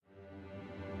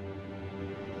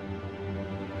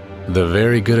The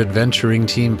Very Good Adventuring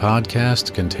Team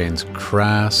podcast contains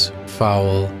crass,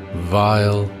 foul,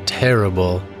 vile,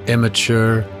 terrible,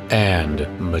 immature, and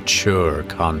mature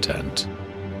content.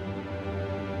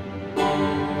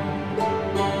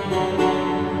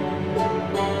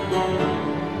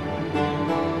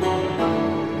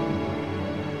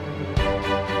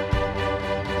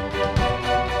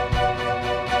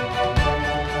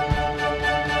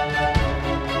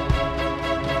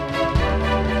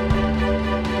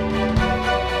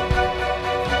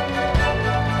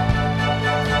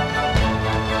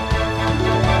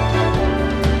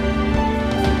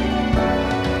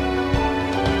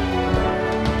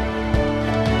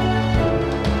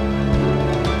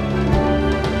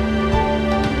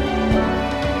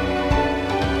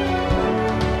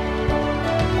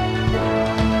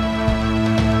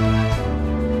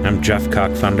 I'm Jeff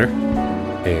Cockfunder,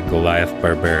 a Goliath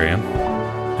barbarian,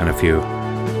 and if you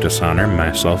dishonor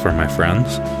myself or my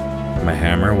friends, my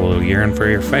hammer will yearn for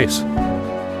your face.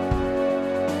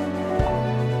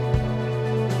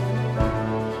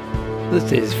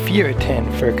 This is Feortan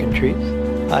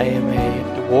Feortan. I am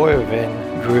a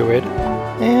dwarven druid,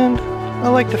 and I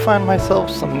like to find myself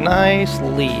some nice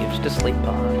leaves to sleep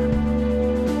on.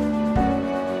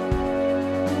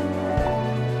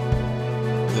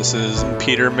 This is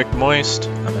Npeter McMoist.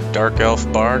 I'm a dark elf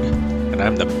bard, and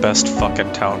I'm the best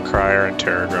fucking town crier in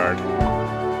Terror Guard.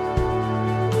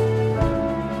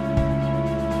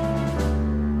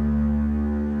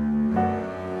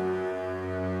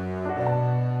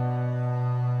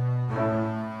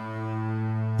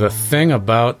 The thing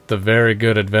about the Very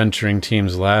Good Adventuring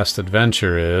Team's last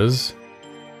adventure is...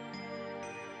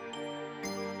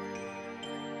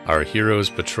 our heroes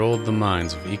patrolled the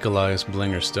mines of Ecolias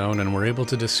Blingerstone and were able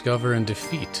to discover and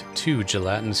defeat 2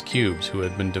 gelatinous cubes who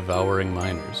had been devouring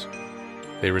miners.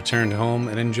 They returned home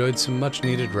and enjoyed some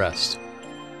much-needed rest.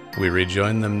 We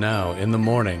rejoin them now in the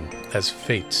morning as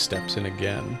fate steps in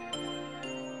again.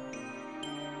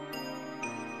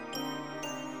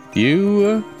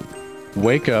 You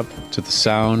wake up to the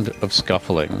sound of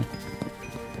scuffling.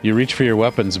 You reach for your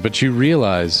weapons, but you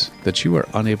realize that you are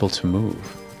unable to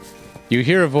move. You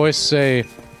hear a voice say,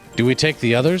 "Do we take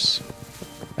the others?"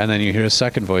 And then you hear a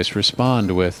second voice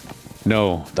respond with,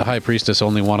 "No, the High Priestess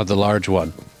only wanted the large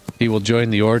one. He will join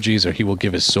the orgies or he will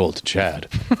give his soul to Chad."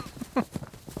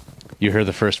 You hear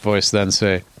the first voice then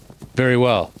say, "Very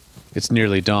well, it's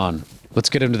nearly dawn. Let's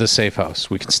get him to the safe house.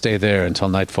 We can stay there until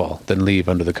nightfall, then leave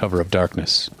under the cover of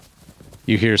darkness."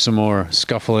 You hear some more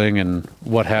scuffling and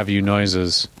what have you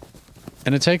noises.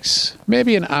 And it takes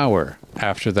maybe an hour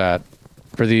after that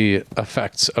for the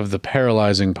effects of the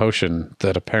paralyzing potion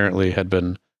that apparently had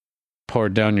been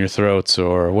poured down your throats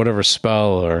or whatever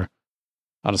spell, or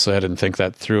honestly, I didn't think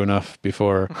that through enough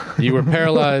before. You were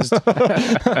paralyzed.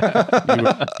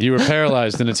 you were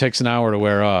paralyzed, and it takes an hour to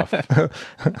wear off.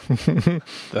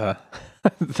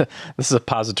 The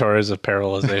suppositories of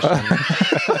paralyzation.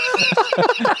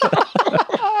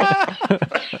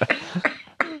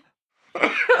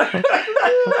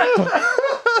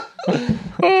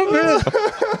 Oh man!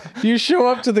 You show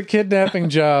up to the kidnapping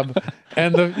job,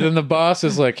 and the boss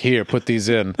is like, "Here, put these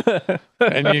in,"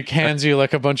 and he hands you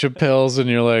like a bunch of pills, and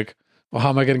you're like, "Well, how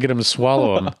am I going to get him to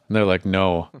swallow them?" And they're like,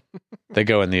 "No, they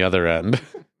go in the other end."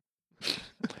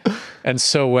 And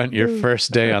so went your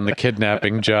first day on the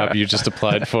kidnapping job you just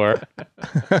applied for.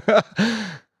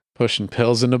 Pushing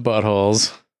pills into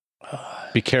buttholes.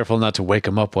 Be careful not to wake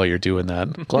them up while you're doing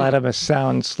that. Glad I'm a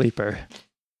sound sleeper.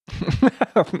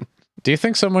 Do you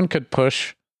think someone could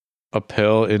push a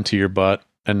pill into your butt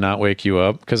and not wake you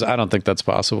up? Because I don't think that's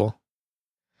possible.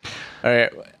 All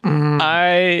right.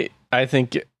 I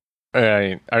think. All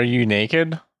right. Are you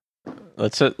naked?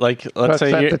 Let's say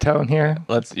set the tone here.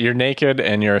 You're naked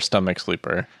and you're a stomach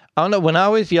sleeper. I don't know. When I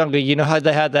was younger, you know how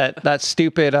they had that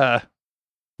stupid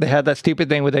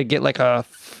thing where they get like a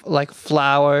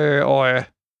flour or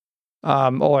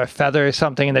a feather or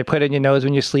something, and they put it in your nose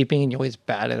when you're sleeping, and you always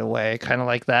bat it away, kind of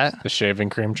like that. The shaving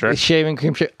cream trick. The shaving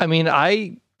cream trick. I mean,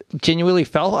 I genuinely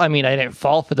fell. I mean, I didn't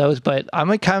fall for those, but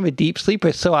I'm a kind of a deep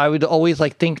sleeper, so I would always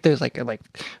think there's like a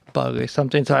bug or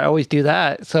something. So I always do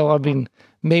that. So I mean,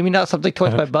 maybe not something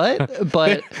towards my butt,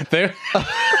 but they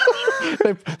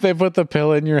put the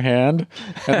pill in your hand,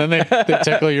 and then they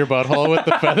tickle your butthole with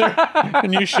the feather,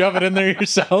 and you shove it in there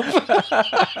yourself.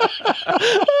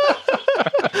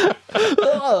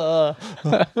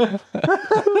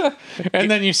 And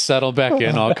then you settle back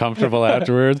in all comfortable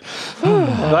afterwards.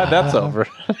 Glad that's over.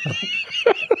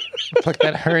 It's like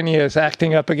that hernia is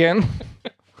acting up again.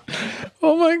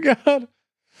 Oh my god.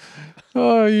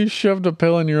 Oh, you shoved a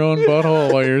pill in your own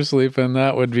butthole while you're sleeping.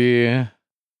 That would be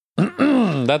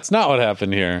That's not what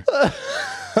happened here.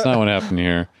 That's not what happened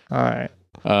here. All right.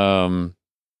 Oh,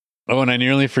 and I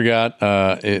nearly forgot.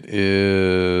 It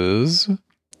is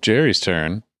Jerry's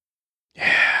turn. I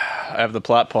have the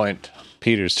plot point.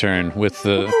 Peter's turn with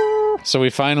the. So we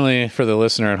finally, for the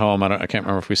listener at home, I can't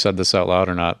remember if we said this out loud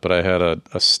or not, but I had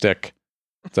a stick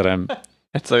that I'm.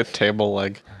 It's a table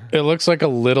leg. It looks like a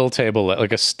little table leg,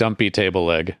 like a stumpy table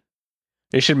leg.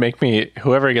 They should make me.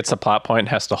 Whoever gets the plot point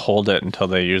has to hold it until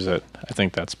they use it. I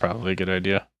think that's probably a good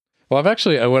idea. Well, I've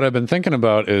actually, what I've been thinking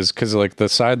about is because like the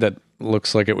side that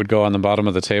looks like it would go on the bottom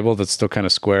of the table that's still kind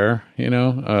of square, you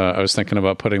know, I was thinking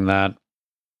about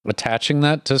attaching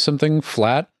that to something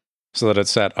flat so that it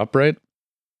sat upright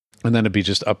and then it'd be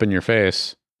just up in your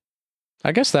face.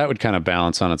 I guess that would kind of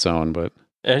balance on its own, but.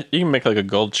 You can make like a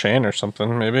gold chain or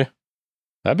something, maybe.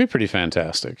 That'd be pretty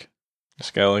fantastic.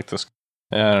 This guy like this.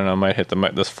 I don't know, might hit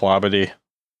this flobbity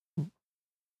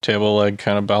table leg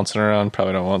kind of bouncing around.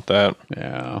 Probably don't want that.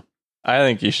 Yeah. I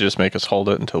think you should just make us hold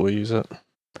it until we use it.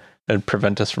 It'd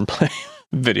prevent us from playing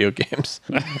video games.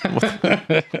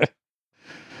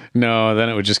 No, then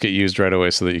it would just get used right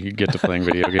away so that you could get to playing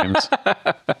video games.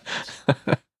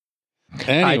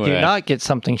 Anyway, I do not get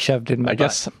something shoved in my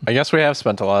butt. I guess we have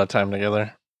spent a lot of time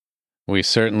together. We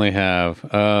certainly have.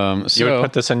 You would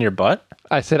put this in your butt?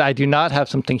 I said I do not have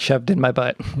something shoved in my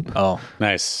butt. Oh.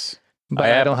 Nice. But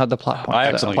I don't have the plot point. I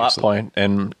have the plot point,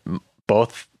 and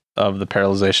both of the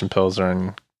paralyzation pills are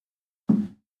in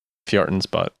Feortan's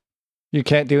butt. You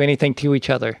can't do anything to each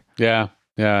other. Yeah.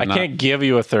 I can't give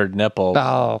you a third nipple.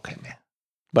 Oh, okay.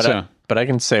 But I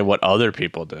can say what other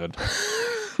people did.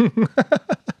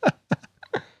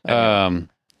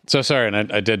 So sorry,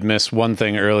 and I did miss one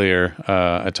thing earlier.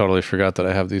 I totally forgot that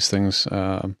I have these things.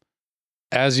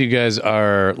 As you guys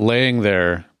are laying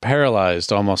there,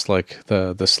 paralyzed, almost like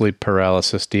the sleep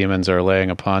paralysis demons are laying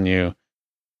upon you,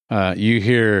 you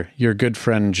hear your good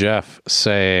friend Jeff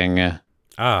saying,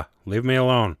 Leave me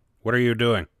alone. What are you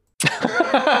doing?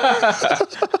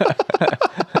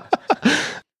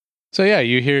 So yeah,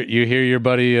 you hear your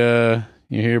buddy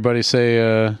say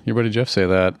your buddy Jeff say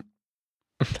that.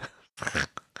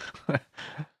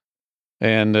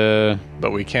 And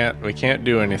but we can't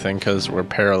do anything because we're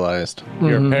paralyzed.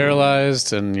 You're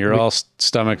paralyzed, and you're all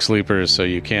stomach sleepers, so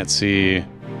you can't see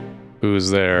who's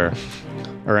there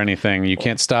or anything. You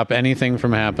can't stop anything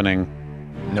from happening.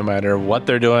 No matter what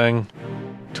they're doing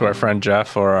to our friend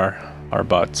Jeff or our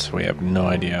butts, we have no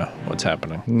idea what's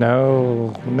happening.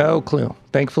 No clue.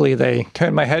 Thankfully, they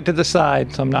turned my head to the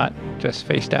side, so I'm not just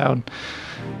face down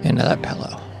into that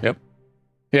pillow. Yep.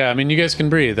 Yeah, I mean, you guys can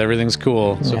breathe. Everything's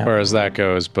cool so far as that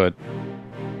goes, but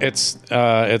it's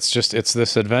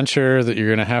this adventure that you're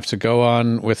going to have to go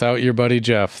on without your buddy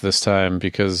Jeff this time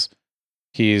because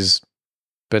he's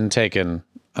been taken.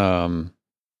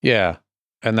 Yeah.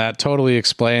 And that totally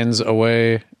explains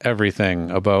away everything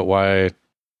about why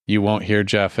you won't hear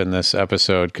Jeff in this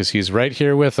episode because he's right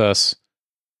here with us.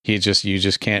 You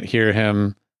just can't hear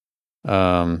him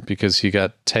because he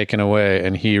got taken away,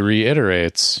 and he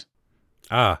reiterates,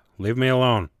 leave me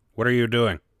alone. What are you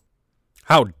doing?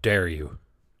 How dare you?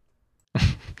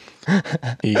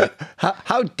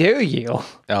 How dare you?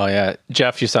 Oh yeah,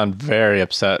 Jeff, you sound very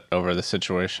upset over the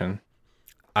situation.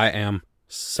 I am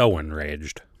so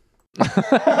enraged.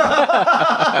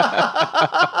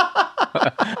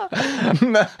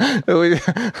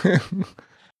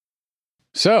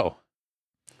 So,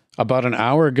 about an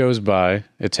hour goes by.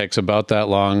 It takes about that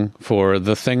long for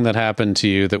the thing that happened to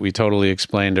you that we totally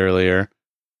explained earlier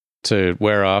to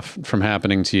wear off from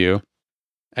happening to you.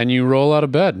 And you roll out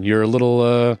of bed. You're a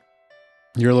little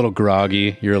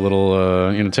groggy. You're a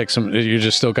little, you're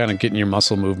just still kind of getting your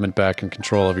muscle movement back and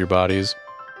control of your bodies.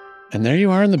 And there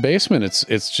you are in the basement.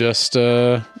 It's just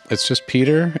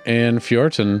Peter and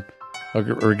Feortan.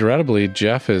 Regrettably,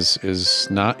 Jeff is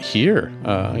not here.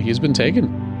 He's been taken.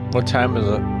 What time is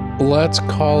it? Let's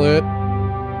call it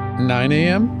 9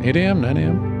 a.m., 8 a.m., 9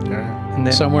 a.m. Yeah. And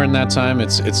then Somewhere in that time.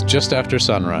 It's just after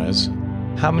sunrise.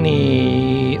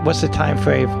 what's the time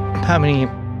frame? How many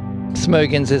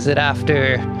smurgans is it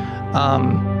after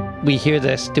we hear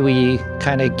this? Do we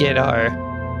kind of get our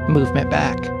movement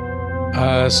back?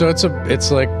 So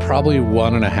it's like probably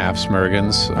 1.5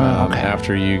 smurgans Okay.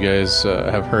 after you guys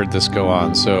have heard this go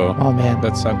on. So Oh man,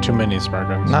 That's not too many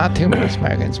smurgans. not too many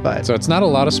smurgans, but it's not a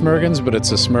lot of smurgans, but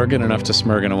it's a smurgan enough to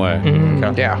smurgan away.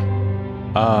 Okay. yeah.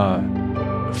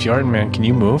 Feortan, man, can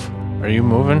you move? Are you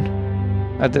moving?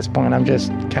 At this point, I'm just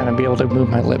kind of be able to move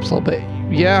my lips a little bit.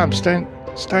 Yeah, I'm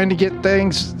starting to get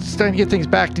things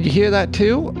back. Did you hear that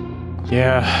too?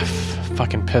 Yeah,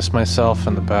 fucking pissed myself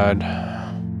in the bed.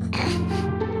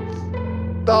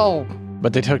 Oh,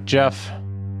 But they took Jeff.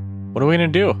 What are we gonna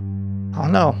do? I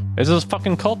don't know. It's those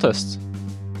fucking cultists.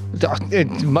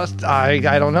 It must.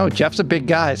 I don't know. Jeff's a big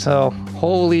guy, so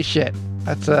holy shit.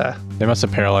 That's They must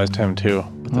have paralyzed him too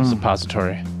with the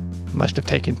suppository. must have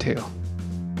taken 2.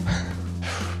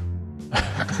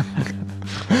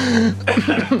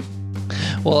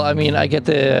 Well, I mean, I guess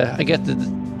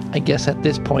at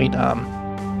this point,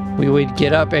 we would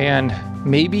get up and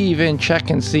maybe even check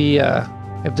and see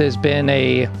if there's been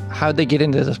how'd they get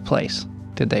into this place?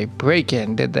 Did they break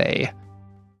in? Did they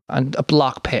a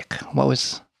block pick? What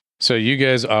was? So you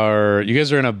guys are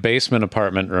in a basement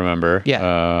apartment, remember?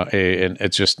 Yeah. And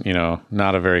it's just,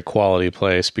 not a very quality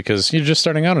place because you're just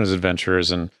starting out as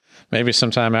adventurers, and maybe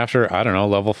sometime after, I don't know,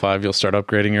 level 5, you'll start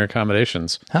upgrading your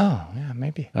accommodations. Oh, yeah,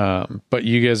 maybe. But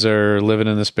you guys are living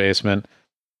in this basement.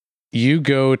 You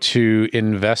go to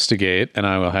investigate, and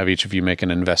I will have each of you make an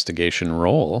investigation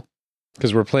roll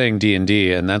because we're playing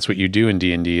D&D, and that's what you do in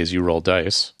D&D is you roll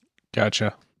dice.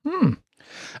 Gotcha.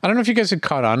 I don't know if you guys had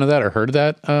caught on to that or heard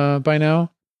that by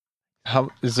now. How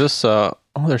is this?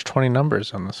 There's 20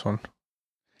 numbers on this one.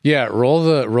 Yeah, roll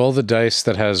the dice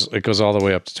that it goes all the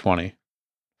way up to 20.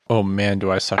 Oh man,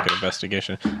 do I suck at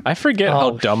investigation? I forget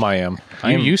how dumb I am.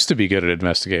 You used to be good at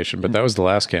investigation, but that was the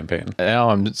last campaign. Now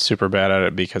I'm super bad at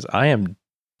it because I am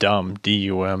dumb.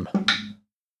 DUM.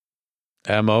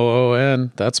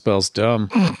 MOON. That spells dumb.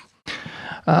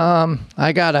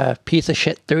 I got a piece of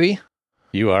shit 3.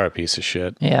 You are a piece of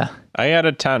shit. Yeah. I had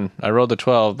a 10. I rolled a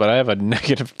 12, but I have a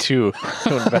 -2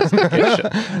 to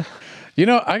investigation.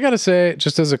 I gotta say,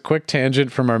 just as a quick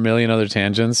tangent from our million other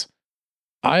tangents,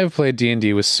 I have played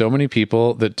D&D with so many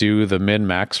people that do the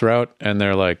min-max route, and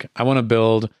they're like, I want to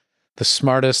build the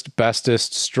smartest,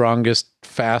 bestest, strongest,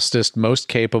 fastest, most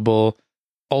capable,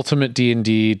 ultimate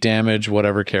D&D, damage,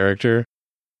 whatever character.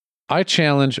 I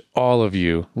challenge all of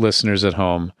you, listeners at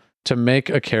home, to make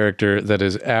a character that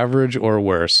is average or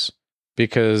worse,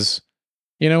 because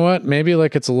you know what? Maybe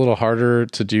it's a little harder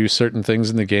to do certain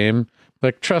things in the game.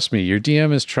 Trust me, your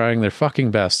DM is trying their fucking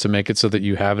best to make it so that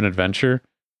you have an adventure.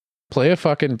 Play a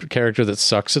fucking character that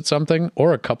sucks at something,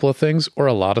 or a couple of things, or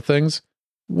a lot of things.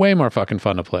 Way more fucking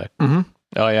fun to play. Mm-hmm.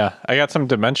 Oh yeah, I got some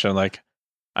dimension.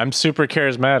 I'm super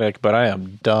charismatic, but I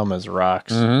am dumb as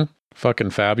rocks. Mm-hmm.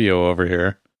 Fucking Fabio over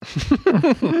here.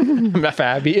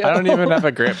 Fabio. I don't even have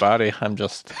a great body. I'm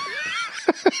just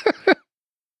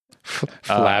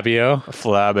Flabio.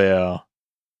 Flabio.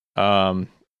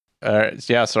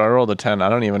 Yeah. So I rolled a 10. I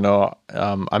don't even know.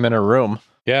 I'm in a room.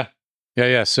 Yeah.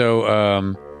 So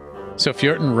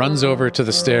Feortan runs over to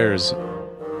the stairs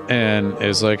and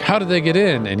is like, how did they get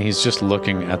in? And he's just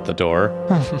looking at the door.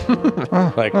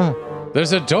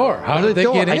 There's a door. How did they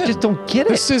get in? I just don't get it.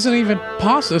 This isn't even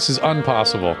possible. This is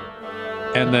impossible.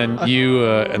 And then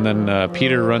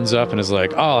Peter runs up and is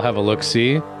like, oh, I'll have a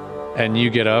look-see. And you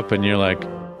get up and you're like,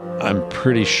 I'm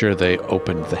pretty sure they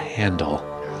opened the handle.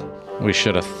 We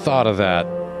should have thought of that.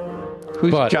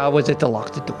 Whose job was it to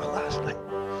lock the door last night?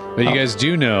 But you guys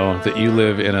do know that you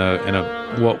live in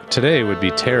a what today would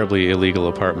be terribly illegal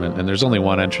apartment, and there's only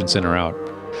one entrance in or out.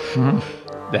 Mm-hmm.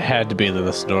 They had to be to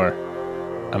this door.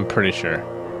 I'm pretty sure.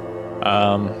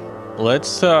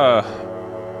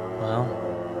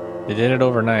 They did it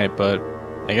overnight, but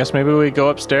I guess maybe we go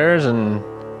upstairs and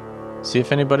see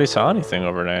if anybody saw anything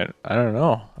overnight. I don't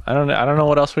know. I don't know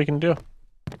what else we can do.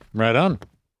 Right on.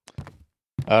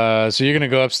 So you're gonna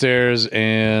go upstairs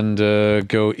and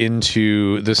go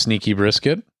into the sneaky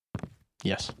brisket.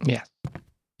 Yes. Yeah.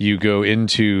 You go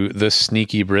into the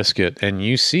sneaky brisket and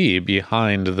you see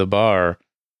behind the bar,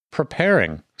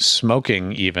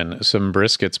 smoking even, some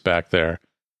briskets back there.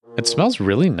 It smells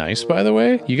really nice, by the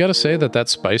way. You gotta say that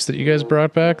spice that you guys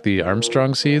brought back, the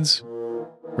Armstrong seeds,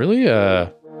 really, you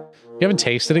haven't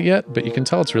tasted it yet, but you can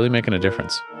tell it's really making a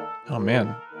difference. Oh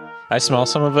man. I smell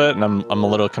some of it and I'm a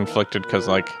little conflicted because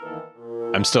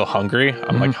I'm still hungry.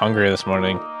 I'm hungry this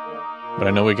morning, but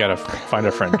I know we gotta find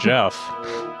our friend Jeff.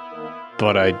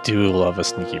 But I do love a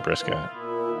sneaky brisket.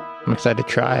 I'm excited to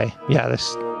try. Yeah,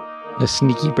 the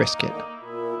sneaky brisket.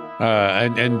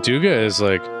 And Duga is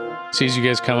sees you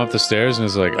guys come up the stairs and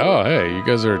is like, oh, hey, you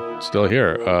guys are still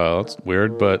here. That's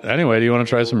weird. But anyway, do you want to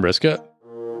try some brisket?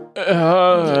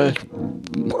 I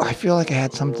feel like I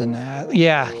had something.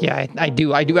 Yeah, I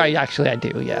do. I do. Yeah.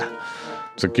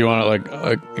 It's you want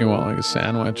you want a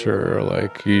sandwich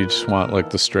or you just want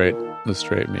the straight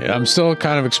meat. I'm still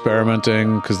kind of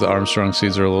experimenting because the Armstrong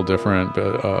seeds are a little different.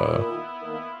 But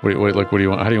what do you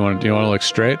want? How do you want it? Do you want it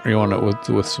straight or you want it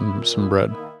with some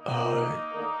bread?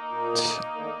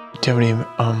 Do you have any?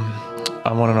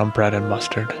 I want it on bread and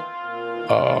mustard.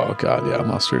 Oh God, yeah,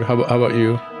 mustard. How about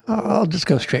you? I'll just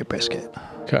go straight brisket.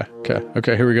 Okay.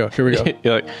 Here we go.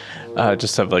 You're like,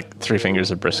 just have like 3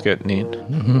 fingers of brisket, neat.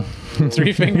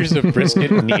 3 fingers of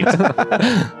brisket, neat.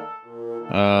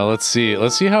 Let's see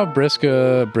how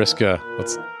Briska.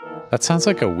 That sounds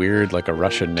like a weird, like a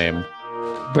Russian name.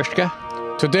 Brishka?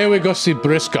 Today we go see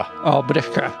Briska. Oh,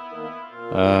 Brishka.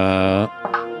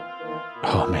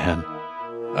 Oh man.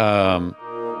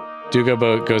 Duga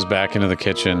goes back into the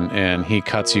kitchen and he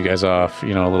cuts you guys off, a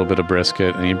little bit of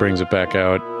brisket, and he brings it back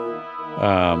out.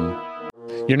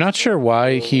 You're not sure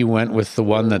why he went with the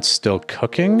one that's still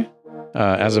cooking,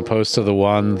 as opposed to the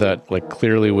one that like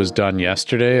clearly was done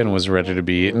yesterday and was ready to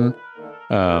be eaten.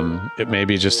 It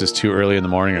maybe just is too early in the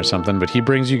morning or something, but he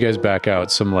brings you guys back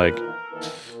out some like,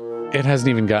 it hasn't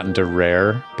even gotten to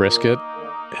rare brisket.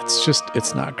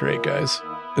 It's not great, guys.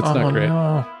 It's not great.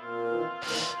 No.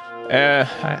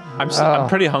 I'm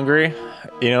pretty hungry,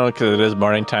 because it is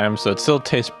morning time, so it still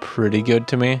tastes pretty good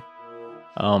to me.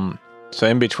 So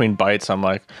in between bites, I'm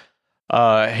like,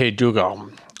 hey, Duga,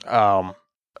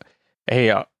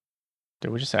 did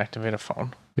we just activate a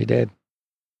phone? We did.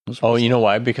 Oh, you know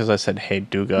why? Because I said, hey,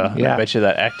 Duga. Yeah. I bet you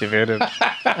that activated.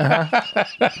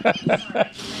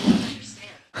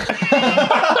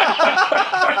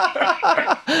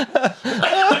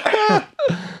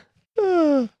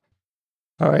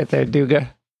 All right there,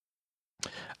 Duga.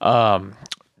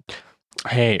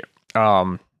 Hey,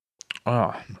 oh,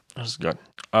 this is good.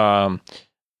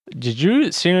 Did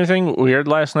you see anything weird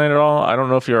last night at all? I don't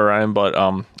know if you were around, but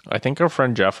I think our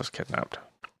friend Jeff was kidnapped.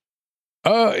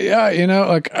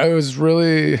 Yeah, I was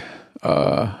really,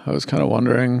 I was kind of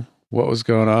wondering what was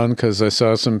going on, because I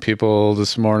saw some people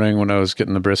this morning when I was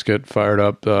getting the brisket fired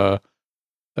up,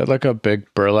 had like a big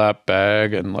burlap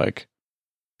bag, and like,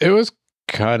 it was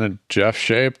kind of Jeff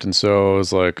shaped, and so I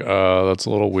was like, that's a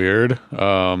little weird.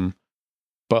 But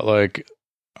like,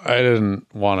 I didn't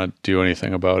want to do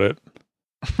anything about it.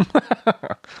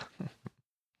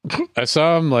 I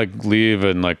saw him like leave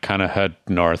and like kind of head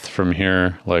north from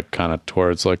here, like kind of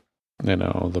towards like,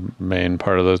 the main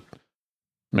part of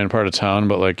town.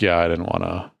 But like, yeah, I didn't want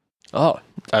to. Oh,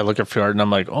 I look at Fjord and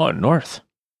I'm like, oh, north.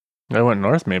 I went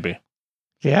north, maybe.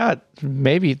 Yeah,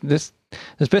 maybe this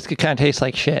biscuit kind of tastes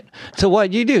like shit. So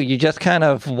what you do? You just kind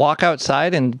of walk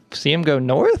outside and see him go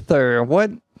north, or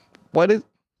what? What is?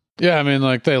 Yeah, I mean,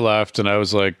 like they left, and I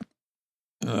was like,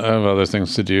 I have other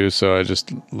things to do, so I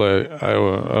just like I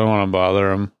don't want to bother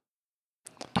him.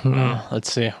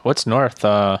 Let's see, what's north?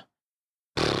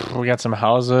 We got some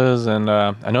houses, and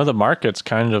I know the market's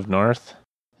kind of north.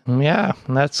 Yeah,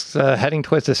 and that's heading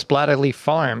towards the Splatterleaf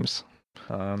Farms.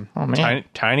 Oh man,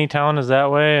 tiny town is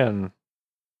that way, and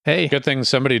hey, good thing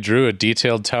somebody drew a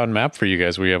detailed town map for you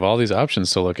guys. We have all these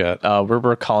options to look at. We're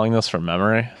recalling this from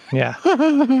memory. Yeah,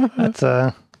 that's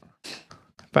if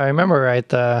I remember right,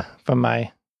 from my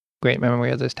great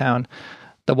memory of this town,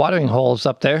 the watering hole's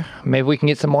up there. Maybe we can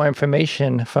get some more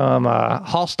information from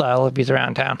Hallstyle if he's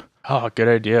around town. Oh, good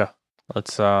idea.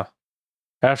 Let's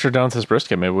after done with this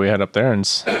brisket, maybe we head up there and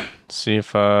see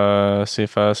if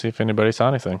anybody saw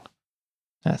anything.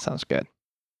 That sounds good.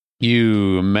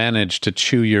 You managed to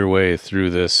chew your way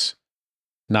through this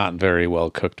not very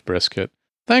well cooked brisket.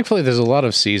 Thankfully, there's a lot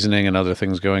of seasoning and other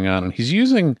things going on, and he's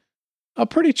using a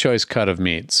pretty choice cut of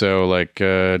meat. So, like,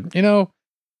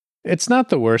 it's not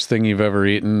the worst thing you've ever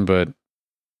eaten, but,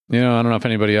 I don't know if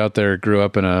anybody out there grew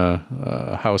up in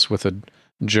a house with a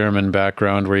German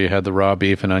background where you had the raw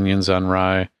beef and onions on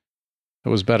rye. It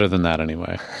was better than that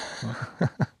anyway.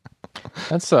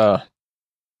 That's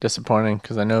disappointing,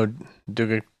 because I know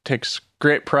Duga takes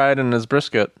great pride in his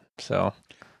brisket, so I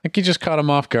think he just caught him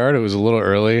off guard. It was a little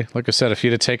early. Like I said, if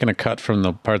he'd have taken a cut from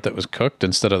the part that was cooked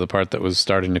instead of the part that was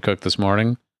starting to cook this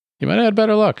morning, you might have had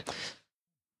better luck.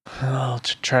 I'll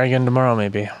try again tomorrow,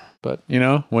 maybe. But,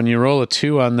 when you roll a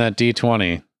 2 on that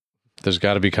D20, there's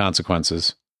got to be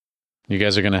consequences. You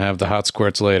guys are going to have the hot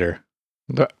squirts later.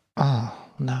 Oh,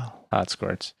 no. Hot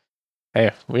squirts.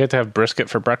 Hey, we had to have brisket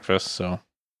for breakfast, so...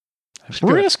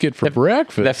 Brisket for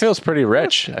breakfast? That feels pretty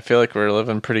rich. I feel like we're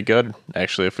living pretty good,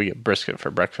 actually, if we get brisket for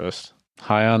breakfast.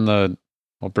 High on the...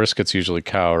 Well, brisket's usually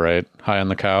cow, right? High on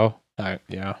the cow?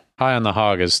 Yeah. High on the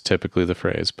hog is typically the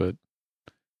phrase, but...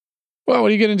 Well,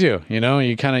 what are you going to do?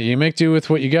 You make do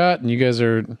with what you got, and you guys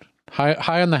are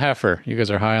high on the heifer. You guys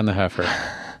are high on the heifer.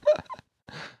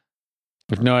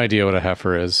 We have no idea what a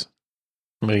heifer is.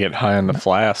 I'm going to get high on the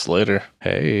flask later.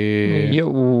 Hey.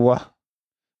 Yo.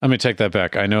 Let me take that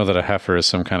back. I know that a heifer is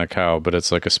some kind of cow, but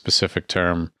it's like a specific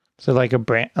term. So like a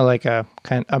brand, is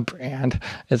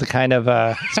a kind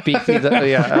of species.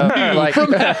 Like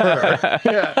from heifer.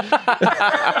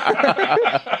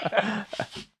 Yeah.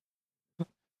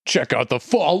 Check out the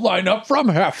fall lineup from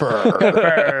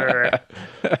Heifer.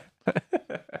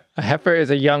 A heifer is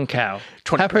a young cow.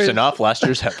 20% off last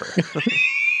year's heifer.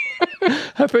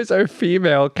 Heifers are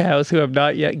female cows who have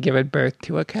not yet given birth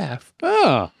to a calf.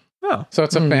 Oh. So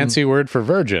it's a fancy word for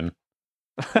virgin.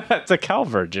 It's a cow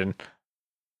virgin.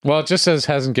 Well, it just says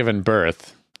hasn't given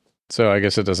birth. So I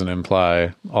guess it doesn't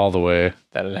imply all the way.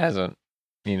 That it hasn't,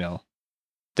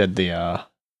 did the...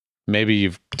 Maybe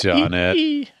you've done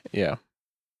it. Yeah.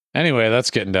 Anyway,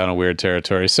 that's getting down a weird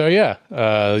territory. So yeah,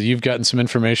 you've gotten some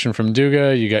information from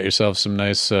Duga. You got yourself some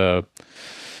nice,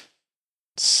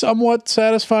 somewhat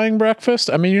satisfying breakfast.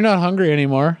 I mean, you're not hungry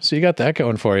anymore, so you got that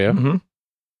going for you.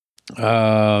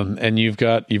 Mm-hmm. And you've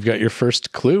got your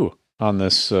first clue on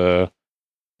this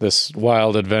this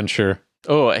wild adventure.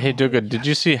 Oh, hey, Duga, did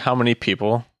you see how many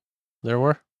people there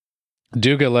were?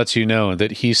 Duga lets you know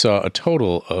that he saw a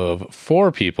total of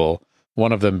 4 people,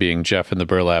 one of them being Jeff in the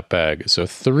burlap bag. So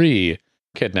 3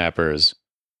 kidnappers.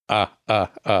 1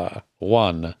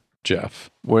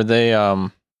 Jeff. Were they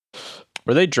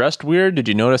dressed weird? Did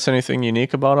you notice anything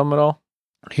unique about them at all?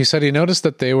 He said he noticed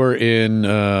that they were in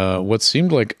what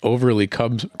seemed like overly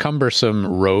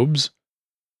cumbersome robes.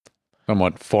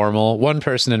 Somewhat formal. One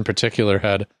person in particular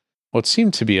had what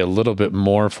seemed to be a little bit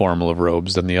more formal of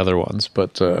robes than the other ones,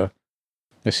 but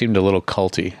they seemed a little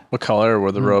culty. What color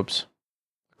were the robes?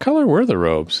 What color were the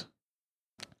robes?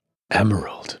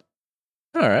 Emerald.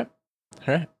 All right.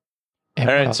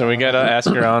 So we got to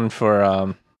ask around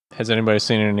for, has anybody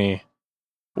seen any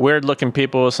weird looking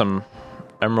people with some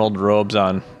emerald robes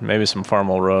on? Maybe some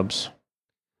formal robes.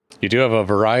 You do have a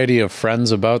variety of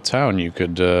friends about town you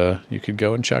could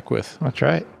go and check with. That's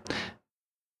right.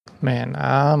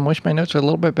 Man, wish my notes were a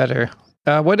little bit better.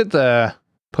 What did the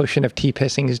potion of tea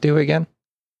pissings do again?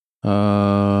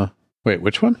 Wait,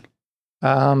 which one?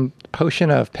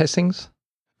 Potion of pissings.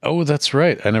 Oh, that's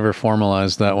right. I never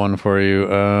formalized that one for you.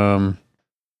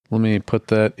 Let me put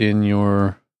that in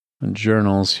your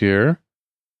journals here.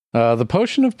 The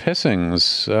potion of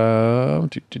pissings. Oh,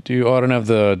 I don't have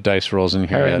the dice rolls in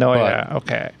here yet. No, yeah,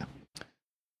 okay.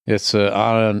 It's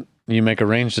you make a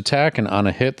ranged attack, and on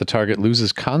a hit, the target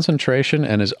loses concentration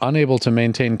and is unable to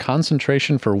maintain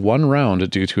concentration for 1 round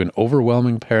due to an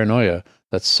overwhelming paranoia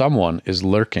that someone is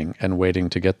lurking and waiting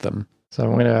to get them. So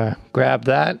I'm going to grab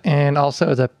that, and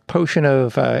also the potion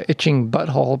of itching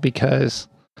butthole, because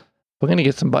we're going to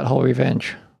get some butthole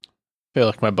revenge. I feel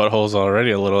like my butthole's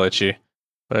already a little itchy,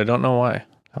 but I don't know why.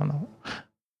 I don't know.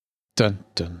 Dun,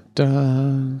 dun,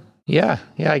 dun. Yeah,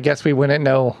 I guess we wouldn't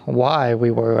know why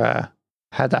we were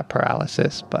had that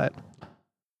paralysis, but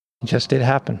it just did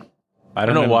happen. I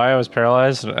don't know why I was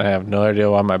paralyzed. I have no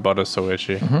idea why my butt is so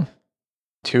itchy. Mm-hmm.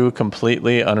 2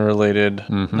 completely unrelated.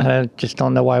 Mm-hmm. I just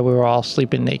don't know why we were all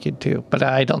sleeping naked too, but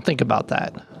I don't think about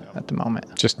that at the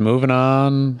moment. Just moving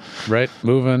on, right?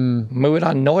 Moving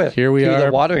on north. Here we to are.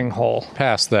 The watering hole.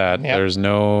 Past that, Yep.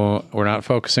 we're not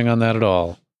focusing on that at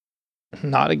all.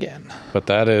 Not again. But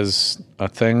that is a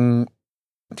thing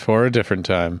for a different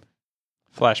time.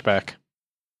 Flashback.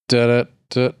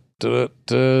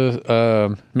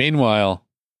 Meanwhile,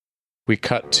 we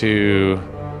cut to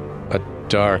a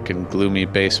dark and gloomy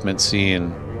basement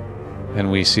scene,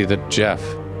 and we see that Jeff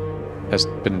has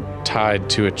been tied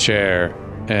to a chair,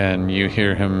 and you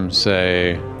hear him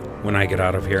say, When I get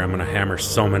out of here, I'm going to hammer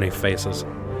so many faces.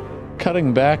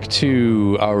 Cutting back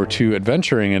to our 2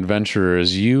 adventuring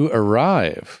adventurers, you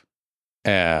arrive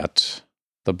at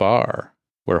the bar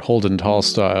where Holden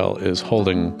Tallstyle is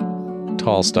holding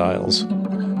Tall Styles.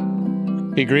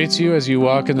 He greets you as you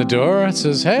walk in the door and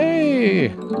says, "Hey,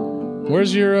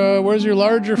 where's your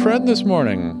larger friend this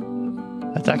morning?"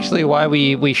 That's actually why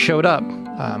we showed up.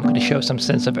 I'm going to show some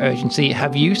sense of urgency.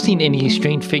 Have you seen any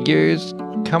strange figures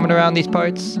coming around these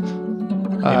parts?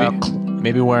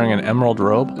 Maybe wearing an emerald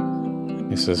robe?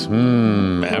 He says,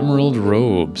 emerald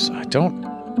robes. I don't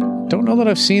know that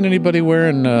I've seen anybody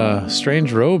wearing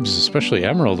strange robes, especially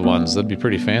emerald ones. That'd be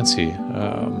pretty fancy.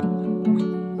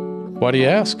 Why do you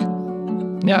ask?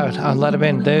 Yeah, I'll let him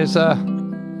in. There's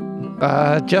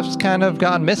Jeff's kind of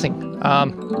gone missing.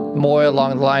 More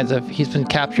along the lines of he's been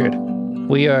captured.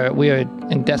 We are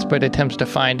in desperate attempts to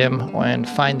find him and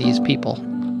find these people.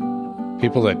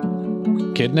 People that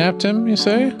kidnapped him, you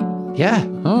say? Yeah.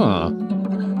 Huh.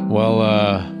 Well,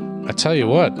 I tell you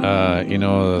what, I've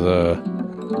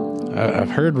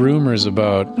heard rumors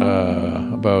about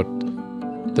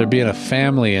there being a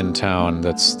family in town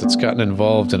that's gotten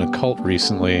involved in a cult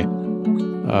recently.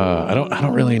 I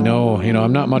don't really know.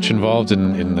 I'm not much involved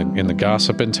in the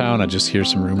gossip in town. I just hear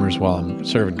some rumors while I'm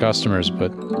serving customers.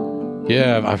 But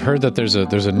yeah, I've heard that there's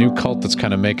a new cult that's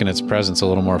kind of making its presence a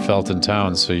little more felt in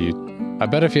town. So I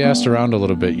bet if you asked around a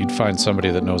little bit, you'd find somebody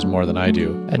that knows more than I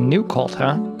do. A new cult,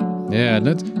 huh? Yeah, and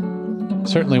it's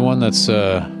certainly one that's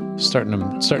starting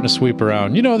to sweep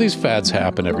around. You know, these fads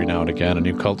happen every now and again. A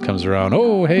new cult comes around.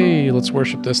 Oh, hey, let's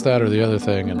worship this, that, or the other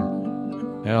thing. And,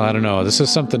 I don't know. This is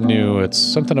something new. It's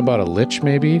something about a lich,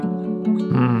 maybe?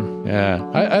 Yeah.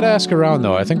 I'd ask around,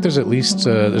 though. I think there's at least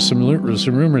there's some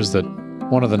rumors that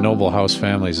one of the noble house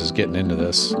families is getting into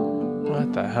this.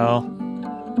 What the hell?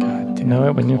 God damn. You know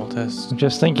what? When cultists.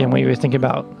 just thinking, when you were thinking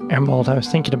about Emerald, I was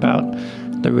thinking about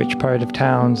the rich part of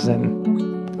towns and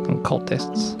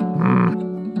cultists.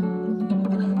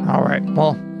 All right.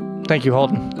 Well, thank you,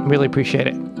 Holden. Really appreciate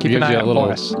it. Keep an eye out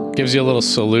for us. Gives you a little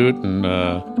salute,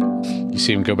 and you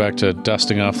see him go back to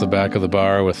dusting off the back of the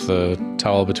bar with the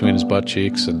towel between his butt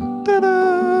cheeks, and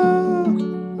ta-da!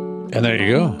 And there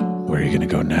you go. Where are you going to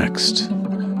go next?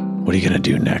 What are you going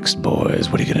to do next, boys?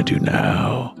 What are you going to do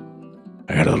now?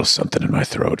 I got a little something in my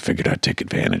throat. Figured I'd take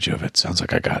advantage of it. Sounds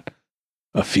like I got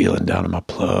a feeling down in my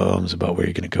plums about where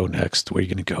you're going to go next. Where are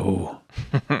you going to go?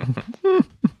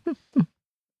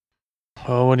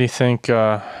 Well, what do you think,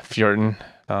 Feortan?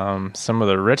 Some of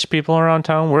the rich people around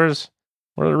town? Where do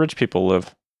the rich people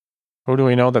live? Who do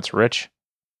we know that's rich?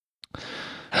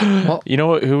 Well, you know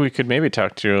what? Who we could maybe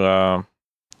talk to?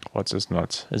 What's his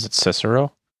nuts? Is it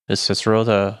Cicero? Is Cicero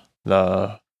the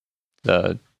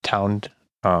town?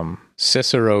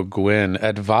 Cicero Gwyn,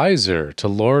 advisor to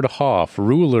Lord Hoff,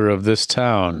 ruler of this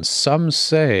town. Some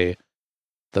say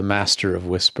the master of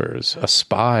whispers, a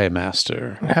spy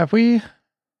master. have we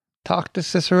talked to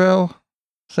Cicero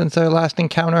since our last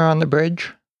encounter on the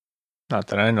bridge? Not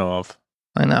that I know of.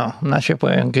 I know. I'm not sure if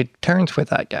we're on good terms with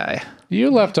that guy. You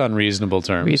left on reasonable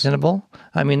terms. Reasonable.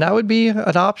 I mean, that would be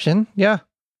an option. Yeah.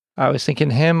 I was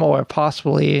thinking him, or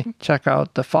possibly check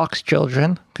out the Fox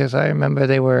children, because I remember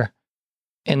they were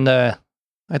I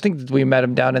think we met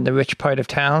him down in the rich part of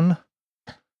town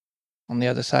on the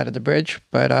other side of the bridge.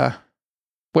 But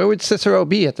where would Cicero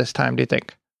be at this time, do you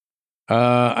think?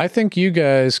 I think you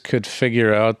guys could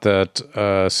figure out that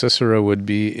Cicero would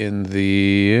be in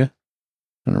the... I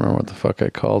don't remember what the fuck I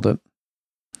called it.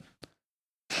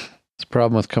 It's a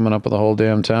problem with coming up with a whole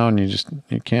damn town.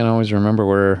 You can't always remember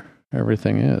where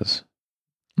everything is.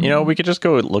 You know, we could just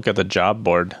go look at the job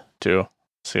board, too.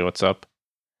 See what's up.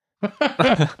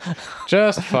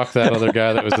 Just fuck that other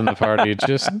guy that was in the party.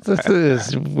 This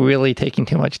is really taking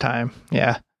too much time.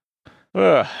 Yeah.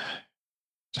 Is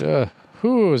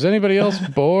anybody else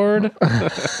bored?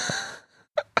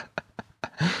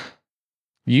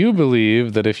 You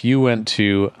believe that if you went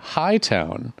to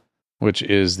Hightown, which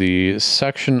is the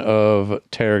section of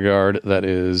Terragard that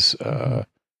is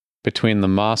between the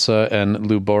Massa and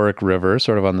Luboric River,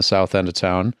 sort of on the south end of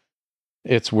town,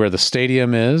 it's where the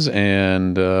stadium is,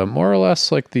 and more or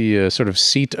less like the sort of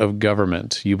seat of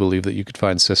government. You believe that you could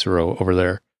find Cicero over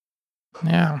there.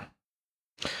 Yeah.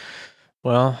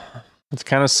 Well, it's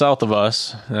kind of south of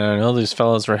us. And I know these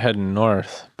fellows were heading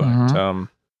north, but I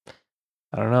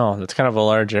don't know. It's kind of a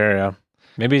large area.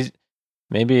 Maybe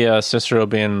Cicero,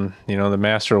 being the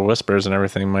master of whispers and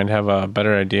everything, might have a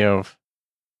better idea of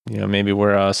maybe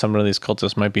where some of these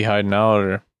cultists might be hiding out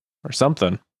or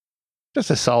something. Just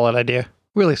a solid idea.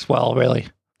 Really swell, really.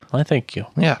 Well, thank you.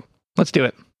 Yeah, let's do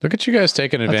it. Look at you guys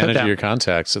taking advantage of your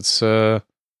contacts. It's I'm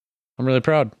really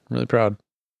proud. I'm really proud.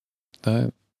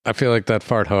 I feel like that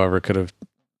fart, however, could have.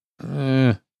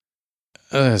 I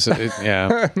expect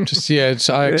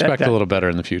a little better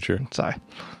in the future. Sorry.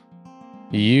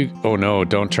 Oh no!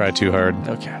 Don't try too hard.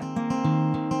 Okay.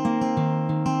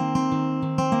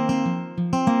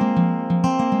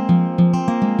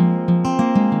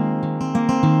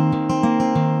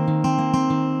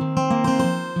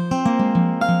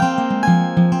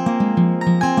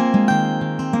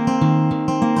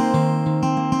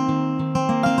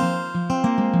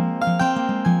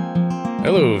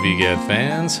 Hello, VGAT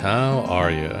fans. How are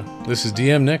you? This is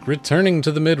DM Nick returning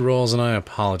to the mid-rolls, and I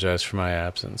apologize for my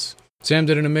absence. Sam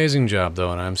did an amazing job,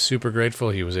 though, and I'm super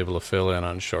grateful he was able to fill in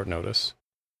on short notice.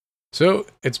 So,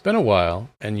 it's been a while,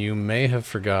 and you may have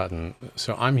forgotten,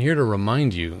 so I'm here to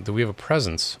remind you that we have a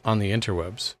presence on the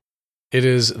interwebs. It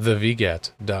is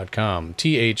thevgat.com,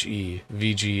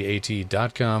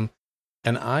 THEVGAT.com,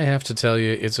 and I have to tell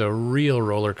you, it's a real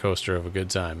roller coaster of a good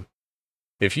time.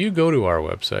 If you go to our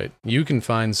website, you can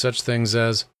find such things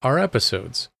as our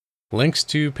episodes, links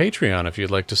to Patreon if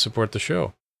you'd like to support the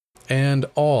show, and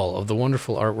all of the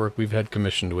wonderful artwork we've had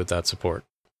commissioned with that support.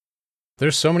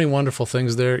 There's so many wonderful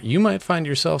things there, you might find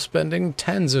yourself spending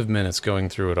tens of minutes going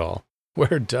through it all.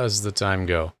 Where does the time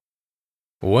go?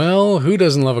 Well, who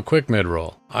doesn't love a quick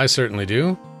mid-roll? I certainly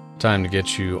do. Time to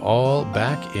get you all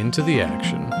back into the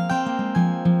action.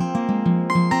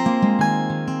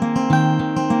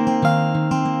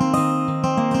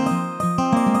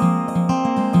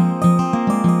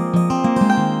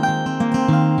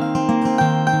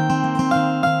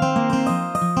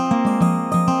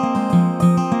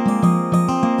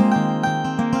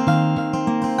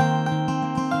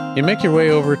 You make your way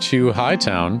over to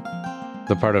Hightown,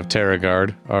 the part of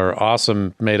Terragard, our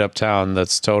awesome made-up town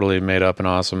that's totally made up and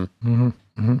awesome.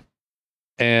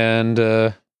 And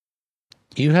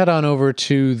you head on over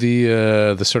to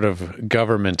the sort of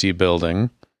government-y building.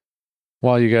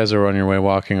 While you guys are on your way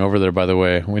walking over there, by the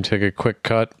way, we take a quick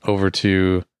cut over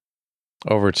to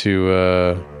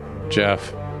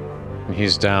Jeff. And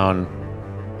he's down.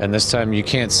 And this time you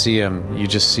can't see him. You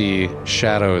just see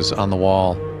shadows on the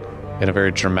wall in a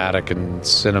very dramatic and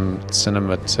cinematic.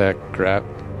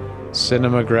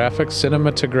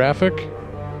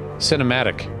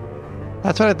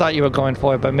 That's what I thought you were going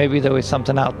for, but maybe there was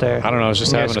something out there. I don't know. I was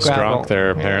just having a strong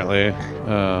there, apparently.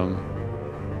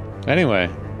 Anyway,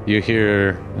 you hear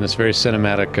in this very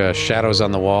cinematic Shadows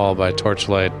on the Wall by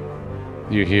Torchlight.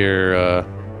 You hear...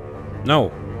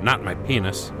 No, not my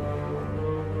penis.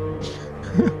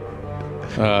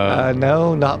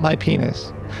 No, not my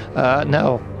penis.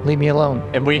 No, leave me alone.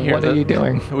 And we hear What are you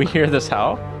doing? We hear this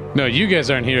how? No, you guys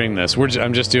aren't hearing this.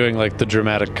 I'm just doing like the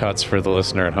dramatic cuts for the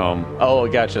listener at home. Oh,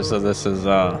 gotcha. So this is,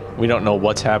 we don't know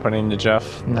what's happening to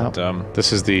Jeff. No. But,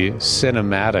 This is the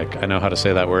cinematic. I know how to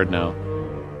say that word now.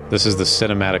 This is the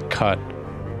cinematic cut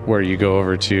where you go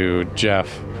over to Jeff,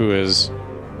 who is,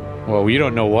 well, you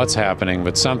don't know what's happening,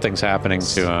 but something's happening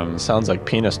to him. sounds like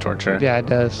penis torture. Yeah, it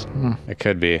does. It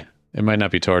could be. It might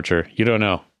not be torture. You don't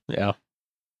know. Yeah.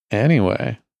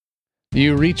 Anyway,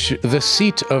 you reach the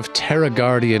seat of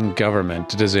Terragardian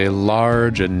government. It is a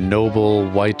large and noble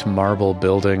white marble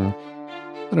building.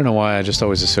 I don't know why, I just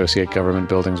always associate government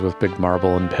buildings with big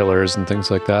marble and pillars and things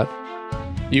like that.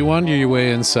 You wander your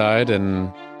way inside,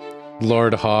 and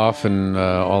Lord Hoff and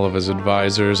all of his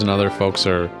advisors and other folks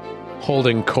are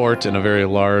holding court in a very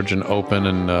large and open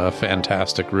and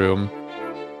fantastic room.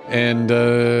 And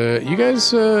you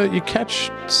guys, you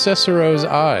catch Cicero's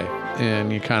eye,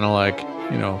 and you kind of like,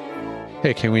 you know,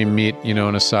 hey, can we meet, you know,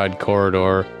 in a side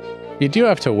corridor? You do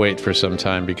have to wait for some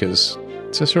time because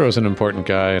Cicero's an important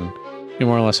guy, and you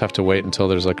more or less have to wait until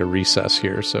there's like a recess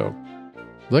here, so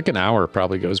like an hour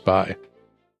probably goes by.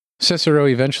 Cicero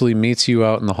eventually meets you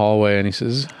out in the hallway, and he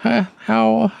says,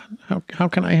 how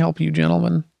can I help you,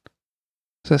 gentlemen?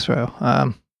 Cicero,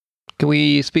 can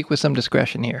we speak with some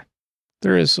discretion here?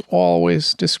 There is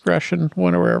always discretion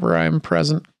whenever I am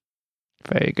present.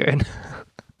 Very good.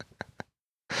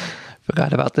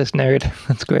 Forgot about this nerd.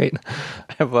 That's great.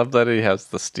 I love that he has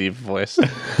the Steve voice.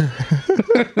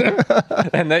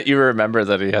 And that you remember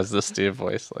that he has the Steve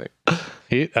voice. Like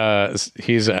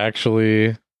He's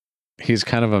actually, he's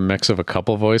kind of a mix of a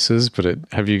couple voices,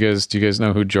 but do you guys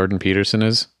know who Jordan Peterson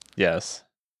is? Yes.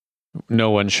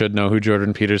 No one should know who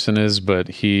Jordan Peterson is, but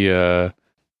he,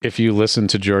 if you listen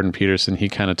to Jordan Peterson, he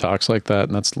kind of talks like that,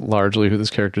 and that's largely who this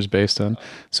character is based on.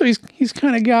 So he's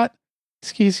kind of got,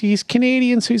 he's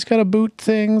Canadian, so he's got to boot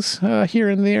things here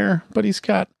and there, but he's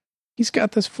got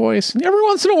this voice, and every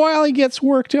once in a while he gets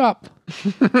worked up.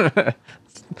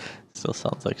 Still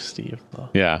sounds like Steve, though.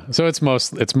 Yeah, so it's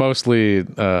mostly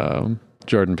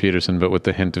Jordan Peterson, but with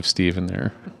the hint of Steve in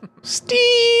there.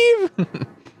 Steve!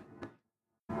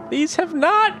 These have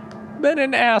not been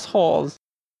in assholes.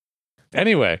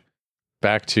 Anyway,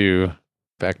 back to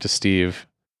Steve.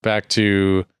 Back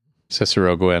to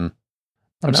Cicero Gwyn.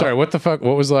 I'm sorry, what the fuck?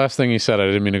 What was the last thing he said? I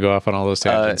didn't mean to go off on all those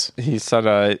tangents. He said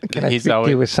Can I he's speak to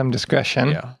always... you with some discretion?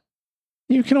 Yeah.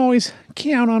 You can always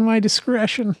count on my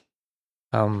discretion.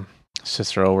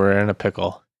 Cicero, we're in a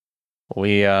pickle.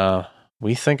 We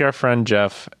think our friend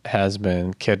Jeff has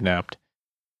been kidnapped.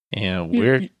 And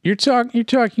you're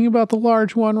talking about the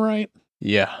large one, right?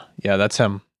 Yeah, that's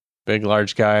him. Big,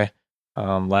 large guy.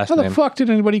 Last How name. the fuck did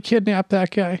anybody kidnap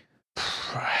that guy?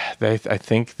 I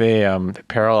think they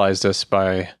paralyzed us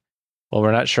by. Well,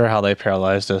 we're not sure how they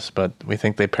paralyzed us, but we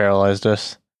think they paralyzed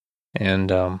us.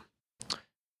 And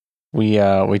we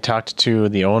talked to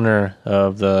the owner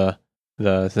of the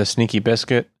Sneaky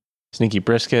Brisket,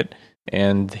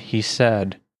 and he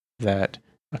said that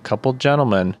a couple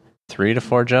gentlemen, 3 to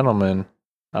 4 gentlemen,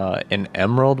 in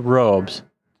emerald robes,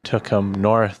 took him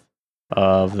north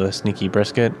of the Sneaky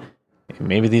Brisket.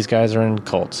 Maybe these guys are in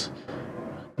cults.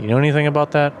 You know anything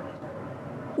about that?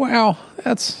 Wow,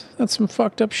 that's some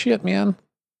fucked up shit, man.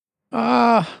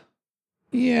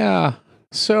 Yeah.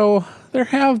 So there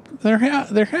have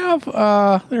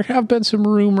been some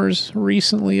rumors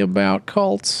recently about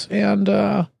cults,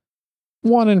 and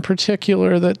one in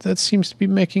particular that seems to be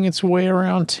making its way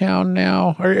around town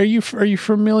now. Are you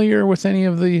familiar with any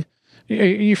of the? Are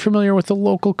you familiar with the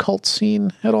local cult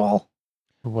scene at all?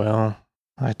 Well,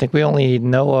 I think we only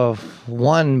know of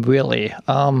one, really.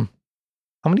 How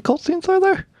many cult scenes are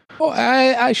there? Oh,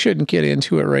 I shouldn't get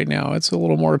into it right now. It's a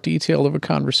little more detailed of a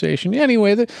conversation.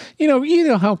 Anyway, you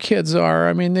know how kids are.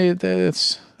 I mean,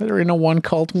 they're in a one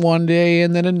cult one day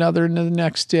and then another the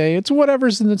next day. It's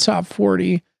whatever's in the top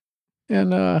 40.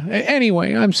 And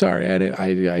anyway, I'm sorry.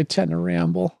 I tend to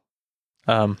ramble.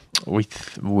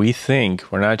 We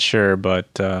think, we're not sure,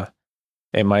 but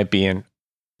it might be an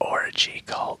orgy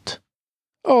cult.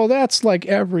 Oh, that's like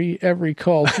every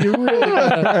cult. You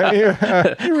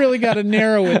really gotta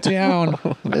narrow it down.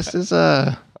 This is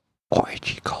a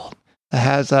orgy cult that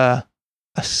has a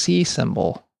C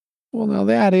symbol. Well, now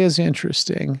that is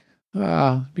interesting.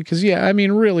 Because yeah, I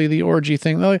mean, really, the orgy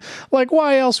thing. Like,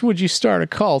 why else would you start a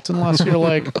cult unless you're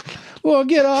like, well,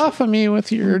 get off of me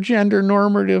with your gender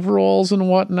normative roles and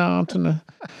whatnot, and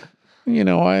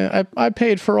I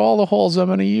paid for all the holes. I'm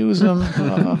going to use them.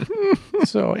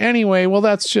 So anyway, well,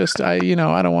 that's just I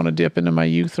don't want to dip into my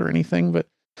youth or anything, but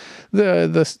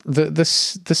the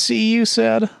C you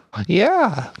said,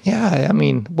 yeah. I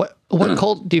mean, what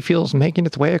cult do you feel is making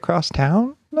its way across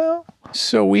town now?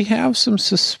 So we have some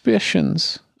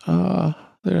suspicions,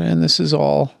 and this is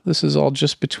all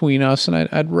just between us, and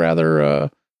I'd rather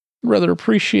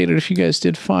appreciate it if you guys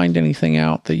did find anything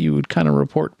out that you would kind of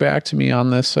report back to me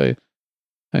on this.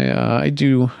 I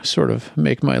do sort of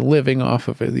make my living off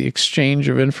of the exchange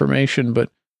of information,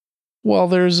 but well,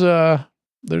 there's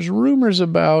rumors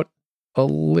about a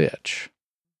lich.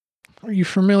 Are you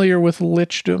familiar with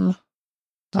lichdom?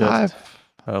 Just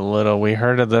a little. We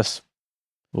heard of this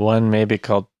one, maybe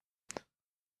called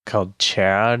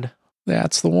Chad.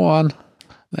 That's the one.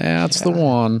 That's the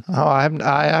one. Oh, I've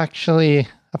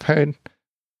heard.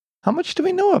 How much do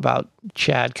we know about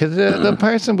Chad? Because the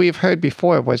person we've heard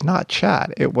before was not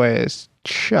Chad. It was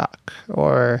Chuck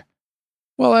or...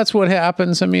 Well, that's what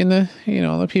happens. I mean,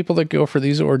 the people that go for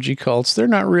these orgy cults, they're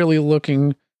not really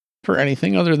looking for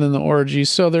anything other than the orgies.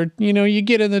 So they're, you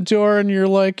get in the door and you're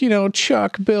like,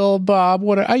 Chuck, Bill, Bob,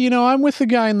 what, I'm with the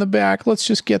guy in the back. Let's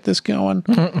just get this going.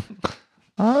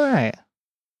 All right.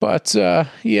 But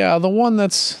yeah, the one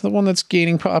that's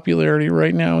gaining popularity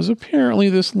right now is apparently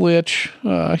this lich.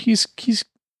 He's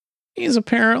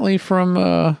apparently from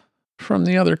the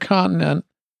other continent.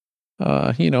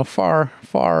 Way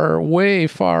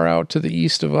far out to the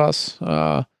east of us.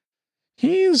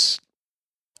 There's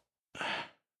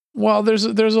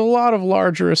a lot of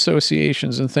larger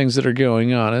associations and things that are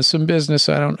going on. As some business,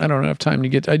 I don't have time to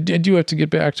get. I do have to get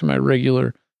back to my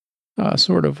regular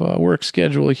sort of work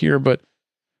schedule here, but.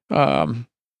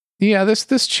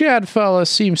 This Chad fella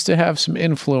seems to have some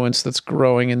influence that's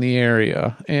growing in the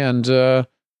area. And,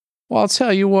 I'll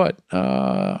tell you what,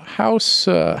 House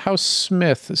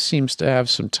Smith seems to have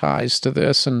some ties to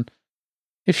this. And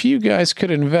if you guys could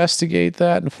investigate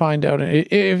that and find out,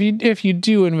 if you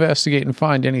do investigate and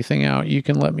find anything out, you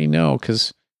can let me know.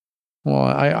 'Cause, well,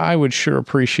 I would sure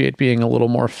appreciate being a little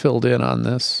more filled in on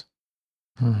this.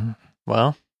 Mm-hmm.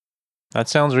 Well, that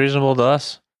sounds reasonable to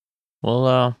us.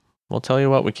 We'll tell you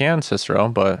what we can, Cicero,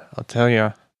 but I'll tell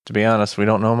you, to be honest, we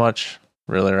don't know much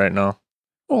really right now.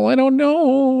 Well, I don't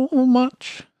know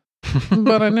much,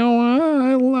 but I know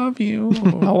I love you.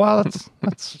 Oh, wow,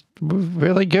 that's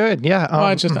really good. Yeah.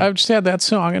 I've just had that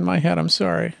song in my head. I'm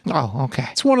sorry. Oh, okay.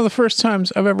 It's one of the first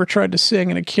times I've ever tried to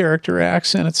sing in a character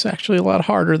accent. It's actually a lot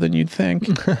harder than you'd think.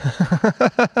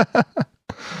 I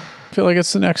feel like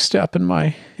it's the next step in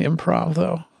my improv,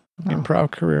 though. Improv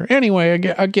career. Anyway,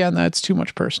 again, that's too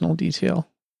much personal detail.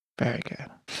 Very good.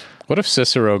 What if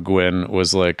Cicero Gwynn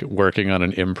was like working on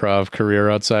an improv career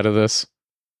outside of this?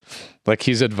 Like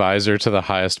he's advisor to the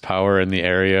highest power in the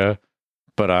area,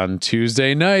 but on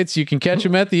Tuesday nights you can catch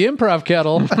him at the Improv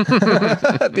Kettle.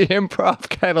 The Improv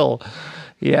Kettle.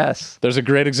 Yes. There's a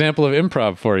great example of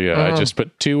improv for you. I just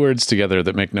put two words together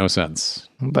that make no sense.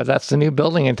 But that's the new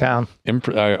building in town.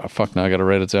 Fuck, now I gotta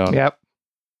write it down. Yep.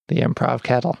 The Improv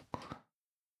Kettle.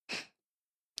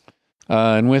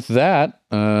 And with that,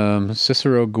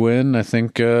 Cicero Gwynn, I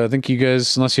think you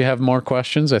guys, unless you have more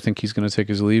questions, I think he's going to take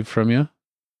his leave from you.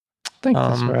 Thanks,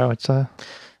 Cicero. It's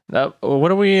what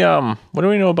do we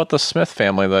know about the Smith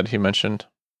family that he mentioned?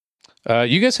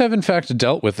 You guys have in fact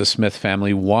dealt with the Smith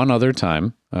family one other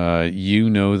time. You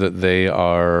know that they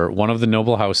are one of the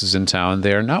noble houses in town.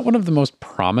 They are not one of the most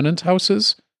prominent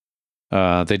houses.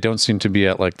 They don't seem to be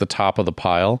at like the top of the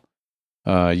pile.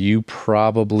 You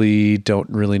probably don't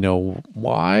really know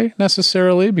why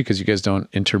necessarily, because you guys don't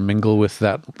intermingle with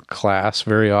that class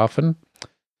very often.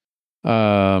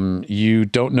 You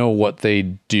don't know what they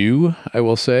do, I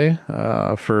will say,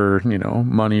 for,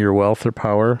 money or wealth or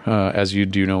power, as you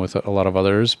do know with a lot of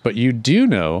others, but you do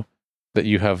know that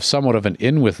you have somewhat of an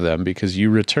in with them because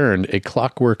you returned a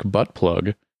clockwork butt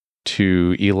plug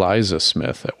to Eliza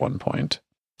Smith at one point.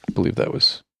 I believe that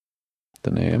was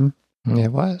the name.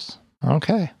 It was.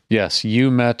 Okay. Yes,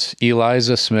 you met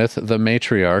Eliza Smith, the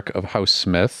matriarch of House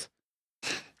Smith,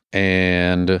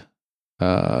 and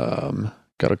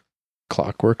got a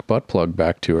clockwork butt plug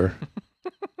back to her.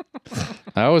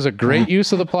 That was a great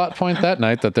use of the plot point that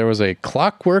night, that there was a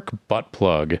clockwork butt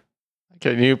plug.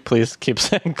 Can you please keep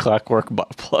saying clockwork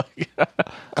butt plug?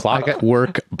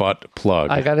 Clockwork butt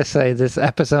plug. I gotta say, this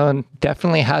episode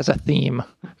definitely has a theme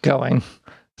going.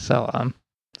 So,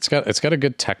 It's got a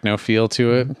good techno feel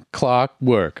to it.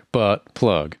 Clockwork butt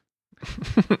plug.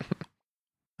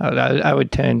 I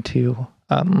would turn to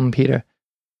Peter.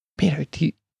 Peter,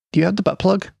 do you have the butt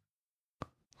plug?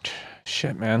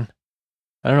 Shit, man.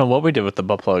 I don't know what we did with the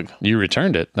butt plug. You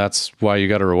returned it. That's why you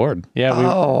got a reward. Yeah.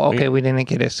 Okay. We didn't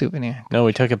get a souvenir. No,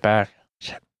 we took it back.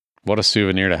 Shit. What a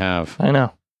souvenir to have. I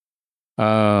know.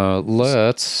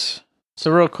 Let's...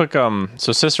 So real quick,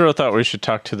 so Cicero thought we should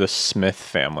talk to the Smith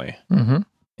family. Mm-hmm.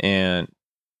 And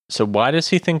so why does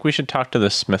he think we should talk to the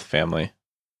Smith family?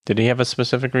 Did he have a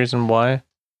specific reason why?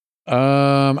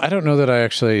 I don't know that I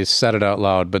actually said it out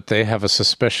loud, but they have a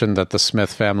suspicion that the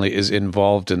Smith family is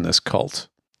involved in this cult.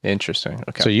 Interesting.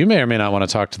 Okay. So you may or may not want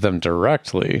to talk to them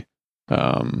directly.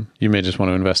 You may just want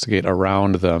to investigate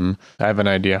around them. I have an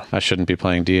idea. I shouldn't be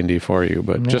playing D&D for you,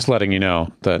 but just letting you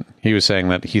know that he was saying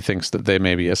that he thinks that they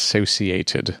may be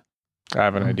associated. I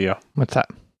have an idea. What's that?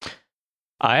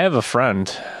 I have a friend.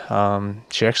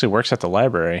 She actually works at the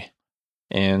library,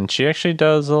 and she actually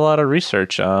does a lot of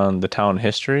research on the town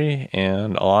history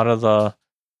and a lot of the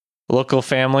local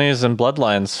families and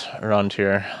bloodlines around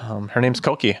here. Her name's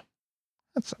Koki.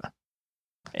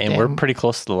 And we're pretty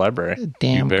close to the library.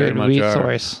 Damn very good much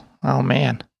resource. Oh,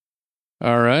 man.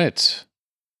 All right.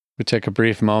 We take a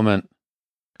brief moment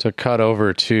to cut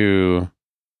over to,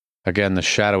 again, the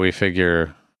shadowy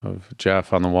figure of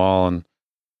Jeff on the wall and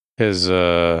his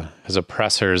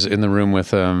oppressors in the room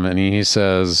with him. And he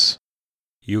says,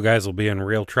 You guys will be in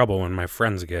real trouble when my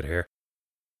friends get here.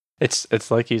 It's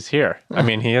like he's here. I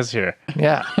mean, he is here.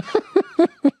 Yeah.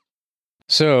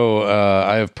 So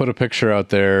I have put a picture out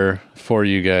there for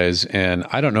you guys, and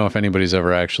I don't know if anybody's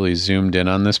ever actually zoomed in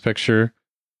on this picture.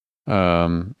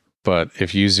 But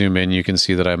if you zoom in, you can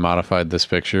see that I modified this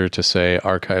picture to say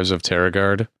Archives of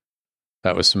Terragard.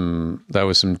 That was some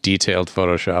detailed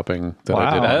photoshopping that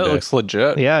I did. That looks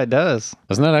legit. Yeah, it does.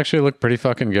 Doesn't that actually look pretty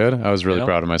fucking good? I was really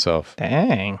proud of myself.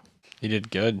 Dang. You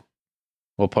did good.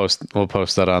 We'll post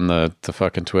that on the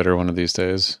fucking Twitter one of these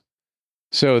days.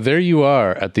 So there you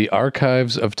are at the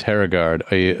Archives of Terragard,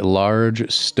 a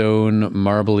large stone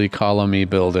marbly columny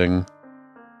building.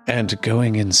 And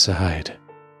going inside,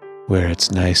 where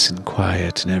it's nice and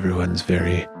quiet and everyone's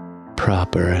very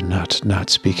proper and not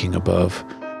speaking above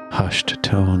hushed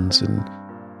tones, and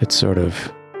it's sort of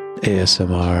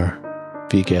ASMR,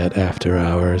 VGAT after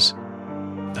hours.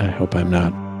 I hope I'm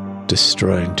not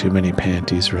destroying too many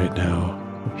panties right now.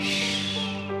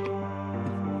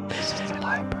 This is the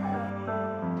library.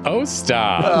 Oh,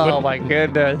 stop. Oh, my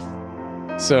goodness.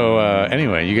 So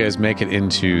anyway, you guys make it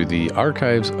into the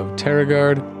Archives of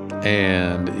Terragard,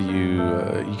 and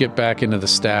you get back into the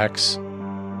stacks,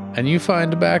 and you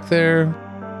find back there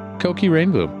Koki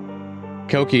Rainbloom.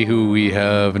 Koki, who we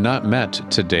have not met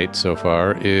to date so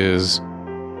far, is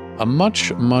a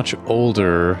much, much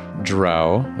older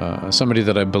drow, somebody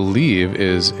that I believe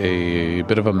is a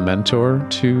bit of a mentor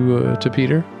to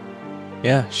Peter.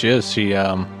 Yeah, she is. She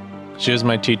is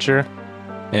my teacher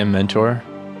and mentor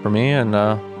for me and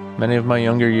many of my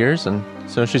younger years, and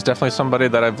so she's definitely somebody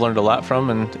that I've learned a lot from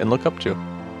and look up to.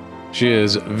 She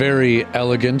is very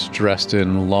elegant, dressed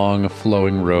in long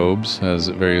flowing robes, has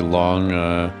very long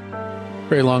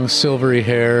silvery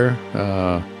hair,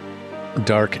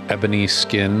 dark ebony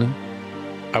skin.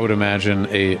 I would imagine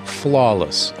a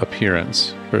flawless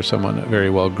appearance for someone very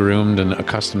well groomed and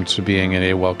accustomed to being in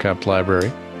a well-kept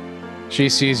library. She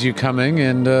sees you coming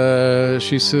and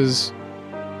she says,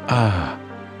 "Ah,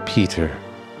 Peter,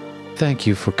 thank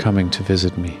you for coming to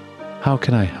visit me. How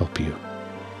can I help you?"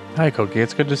 Hi, Koki.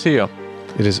 It's good to see you.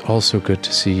 It is also good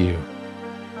to see you.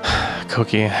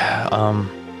 Koki,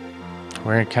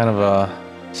 we're in kind of a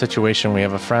situation. We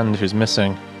have a friend who's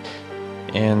missing,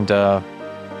 and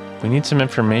we need some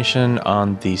information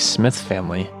on the Smith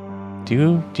family.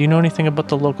 Do you know anything about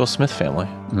the local Smith family?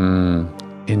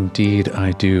 Indeed,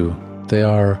 I do. They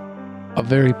are a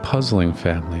very puzzling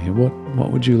family.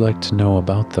 What would you like to know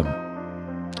about them?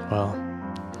 Well,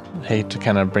 I hate to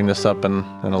kind of bring this up in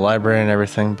a library and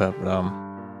everything, but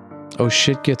oh,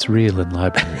 shit gets real in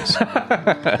libraries.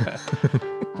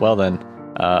 Well then,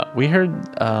 we heard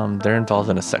they're involved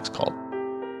in a sex cult.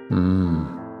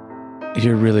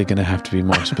 You're really going to have to be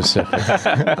more specific.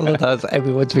 I love that was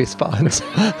everyone's response.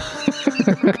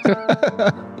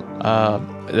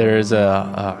 There's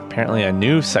apparently a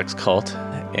new sex cult,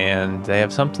 and they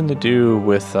have something to do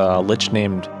with a lich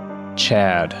named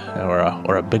Chad,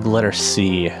 or a big letter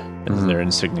C as their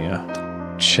insignia.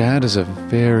 Chad is a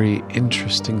very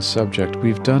interesting subject.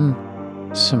 We've done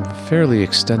some fairly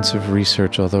extensive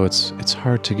research, although it's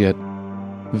hard to get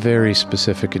very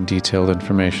specific and detailed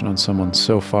information on someone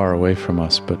so far away from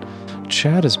us. But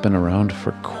Chad has been around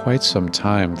for quite some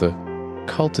time. The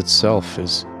cult itself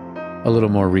is a little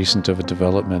more recent of a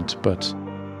development, but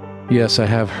yes, I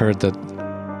have heard that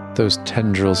those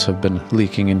tendrils have been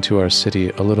leaking into our city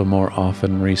a little more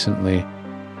often recently.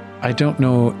 I don't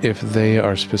know if they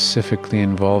are specifically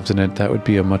involved in it. That would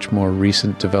be a much more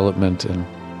recent development, and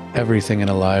everything in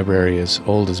a library is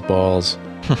old as balls.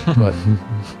 But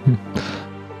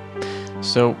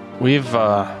So we've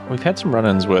had some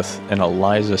run-ins with an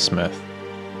Eliza Smith.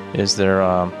 Is there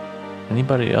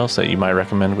anybody else that you might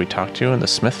recommend we talk to in the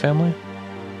Smith family?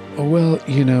 well,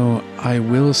 I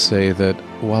will say that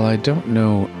while I don't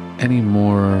know any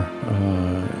more,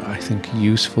 I think,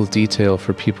 useful detail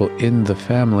for people in the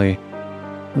family,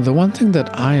 the one thing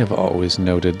that I have always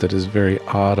noted that is very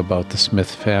odd about the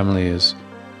Smith family is,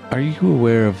 are you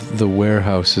aware of the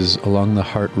warehouses along the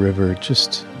Hart River,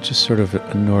 just sort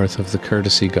of north of the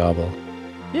Courtesy Gobble?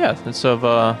 Yeah, it's of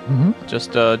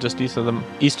just east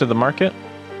of the market.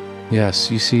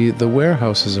 Yes, you see, the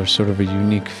warehouses are sort of a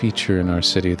unique feature in our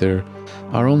city. There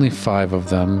are only 5 of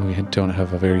them. We don't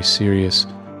have a very serious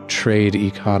trade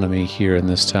economy here in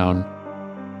this town.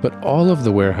 But all of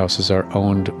the warehouses are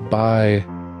owned by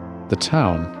the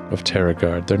town of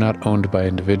Terragard. They're not owned by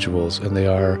individuals, and they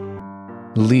are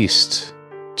leased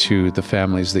to the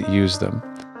families that use them.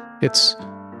 It's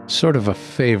sort of a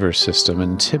favor system,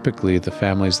 and typically the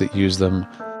families that use them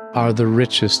are the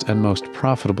richest and most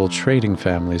profitable trading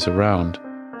families around.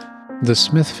 The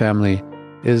Smith family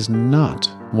is not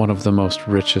one of the most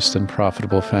richest and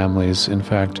profitable families. In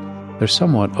fact, they're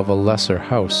somewhat of a lesser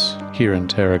house here in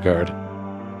Terragard,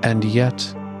 and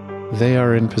yet they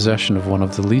are in possession of one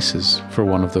of the leases for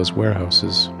one of those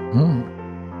warehouses.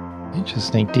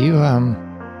 Interesting. Do you,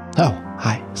 Oh,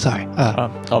 hi. Sorry.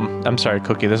 I'm sorry,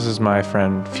 Cookie. This is my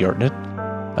friend Feortan.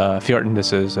 Feortan,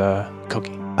 this is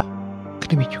Cookie. Good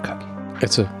to meet you, Cookie.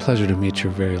 It's a pleasure to meet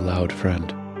your very loud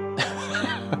friend.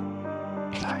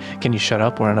 Can you shut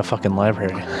up? We're in a fucking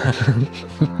library.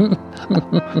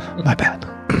 My bad.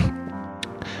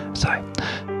 Sorry.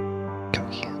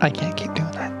 Cookie. I can't keep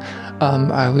doing that.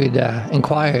 I would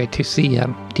inquire to see,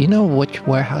 do you know which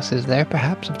warehouse is there,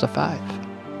 perhaps, of the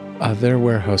 5? Their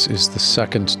warehouse is the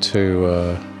second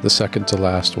to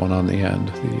last one on the end,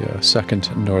 the second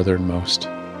northernmost.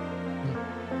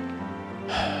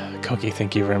 Cookie,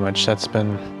 thank you very much. That's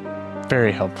been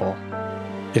very helpful.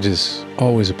 It is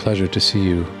always a pleasure to see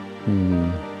you,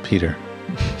 Peter.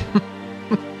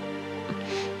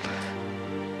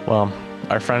 Well,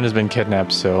 our friend has been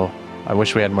kidnapped, so I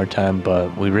wish we had more time,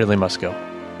 but we really must go.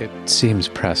 It seems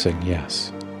pressing,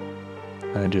 yes.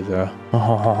 I do the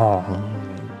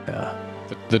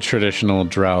The traditional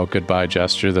drow goodbye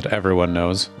gesture that everyone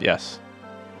knows. yes.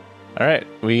 All right,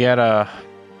 we got a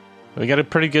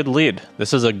pretty good lead.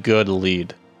 This is a good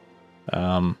lead.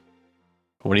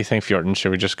 What do you think, Feortan?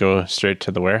 Should we just go straight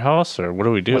to the warehouse, or what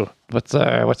do we do? What's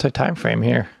our time frame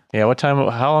here? Yeah, what time?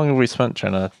 How long have we spent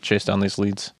trying to chase down these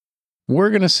leads? We're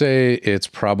going to say it's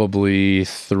probably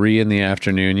 3 in the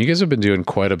afternoon. You guys have been doing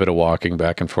quite a bit of walking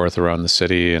back and forth around the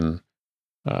city and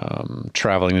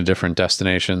traveling to different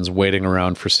destinations, waiting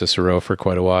around for Cicero for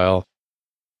quite a while.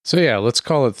 So yeah, let's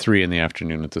call it 3 in the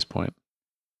afternoon at this point.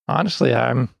 Honestly,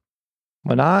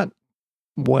 we're not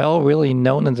really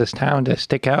known in this town to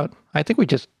stick out. I think we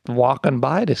just walk on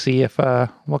by to see if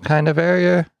what kind of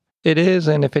area it is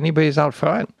and if anybody's out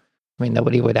front. I mean,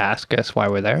 nobody would ask us why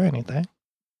we're there or anything.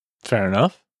 Fair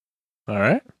enough. All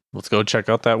right, let's go check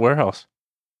out that warehouse.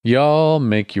 Y'all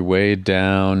make your way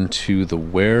down to the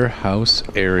warehouse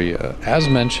area. As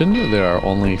mentioned, there are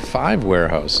only 5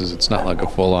 warehouses. It's not like a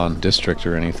full-on district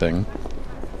or anything.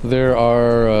 There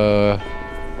are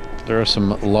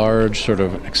some large sort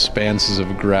of expanses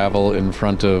of gravel in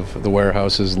front of the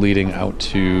warehouses leading out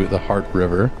to the Hart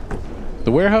River.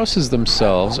 The warehouses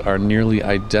themselves are nearly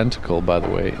identical, by the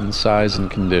way, in size and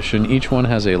condition. Each one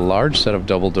has a large set of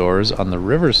double doors on the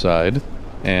riverside,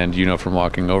 and you know from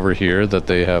walking over here that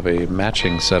they have a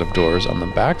matching set of doors on the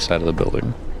back side of the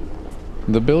building.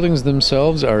 The buildings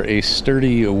themselves are a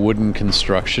sturdy wooden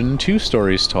construction, 2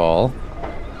 stories tall.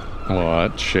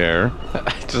 What? Share.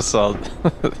 I just saw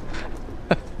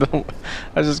I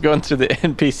was just going through the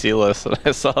NPC list and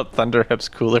I saw Thunder Hips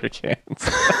cooler cans.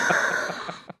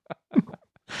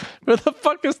 Where the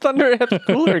fuck is Thunder Hips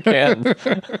cooler cans?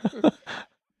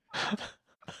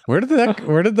 Where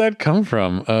did that come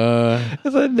from?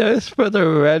 It's a nurse for the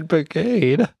Red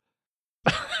Brigade.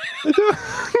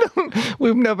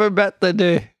 We've never met the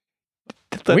day.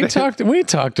 We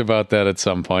talked about that at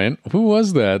some point. Who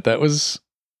was that? That was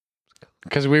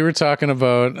because we were talking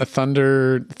about a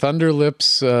Thunder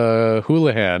Lips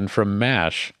Houlihan from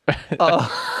MASH.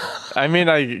 Oh. I mean,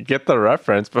 I get the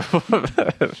reference, but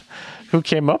who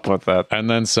came up with that? And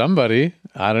then somebody,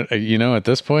 I don't, at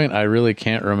this point, I really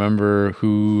can't remember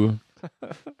who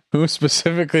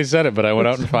specifically said it, but I went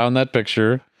out and found that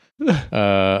picture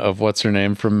of what's her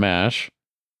name from MASH.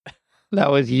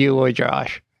 That was you or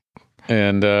Josh.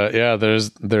 And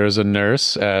there's a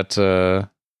nurse at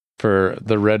for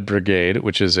the Red Brigade,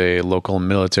 which is a local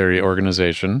military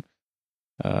organization,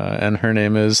 and her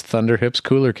name is Thunder Hips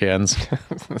Cooler Cans.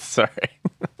 Sorry.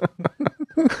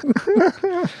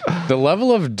 The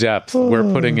level of depth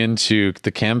we're putting into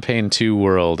the Campaign 2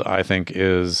 world, I think,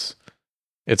 it's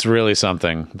really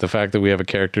something. The fact that we have a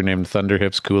character named Thunder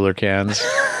Hips Cooler Cans.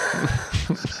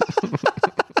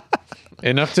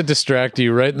 Enough to distract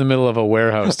you right in the middle of a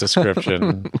warehouse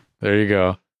description. There you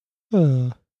go.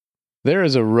 There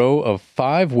is a row of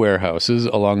 5 warehouses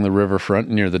along the riverfront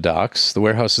near the docks. The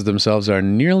warehouses themselves are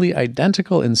nearly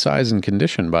identical in size and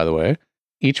condition, by the way.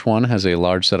 Each one has a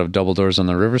large set of double doors on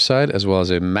the riverside, as well as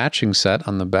a matching set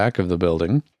on the back of the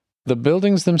building. The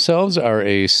buildings themselves are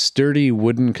a sturdy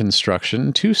wooden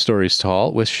construction, 2 stories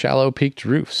tall, with shallow peaked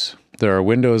roofs. There are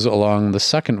windows along the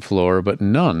second floor, but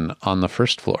none on the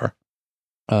first floor.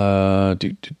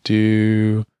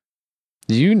 You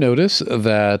notice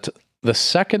that the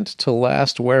second to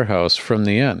last warehouse from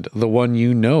the end, the one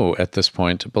at this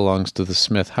point belongs to the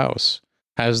Smith house,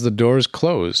 has the doors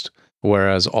closed,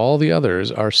 whereas all the others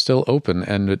are still open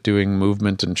and doing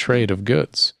movement and trade of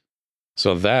goods.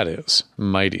 So that is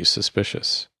mighty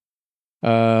suspicious.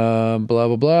 Blah,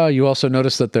 blah, blah. You also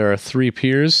notice that there are 3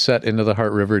 piers set into the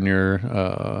Heart River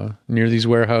near these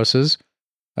warehouses.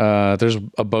 There's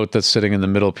a boat that's sitting in the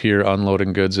middle pier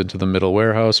unloading goods into the middle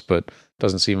warehouse, but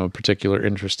doesn't seem of particular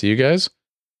interest to you guys.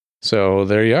 So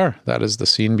there you are. That is the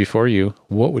scene before you.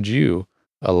 What would you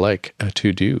like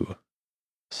to do?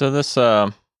 So this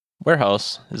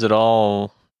warehouse, is it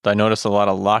all... Do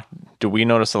we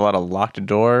notice a lot of locked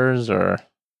doors, or...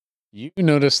 You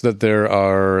notice that there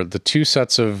are the 2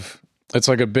 sets of... It's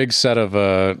like a big set of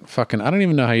I don't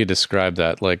even know how you describe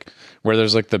that. Like where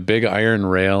there's like the big iron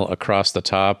rail across the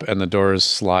top and the doors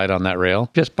slide on that rail.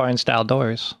 Just barn style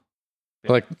doors.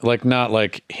 Like not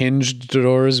like hinged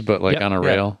doors, but like on a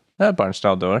rail. Barn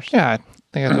style doors. Yeah, I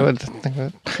think I would think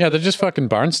that. Yeah, they're just fucking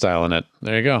barn style in it.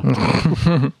 There you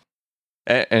go.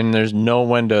 And there's no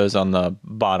windows on the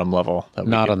bottom level.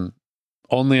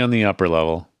 Only on the upper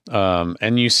level.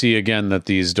 And you see again that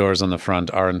these doors on the front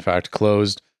are in fact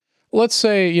closed. Let's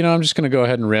say, I'm just going to go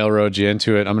ahead and railroad you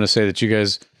into it. I'm going to say that you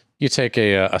take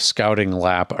a scouting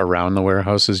lap around the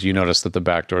warehouses. You notice that the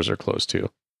back doors are closed too.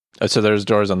 So there's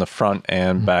doors on the front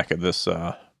and back of this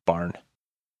barn.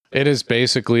 It is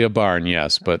basically a barn,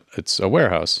 yes, but it's a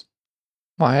warehouse.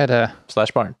 Well, I had a...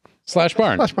 / barn.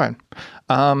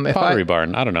 Pottery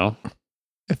barn. I don't know.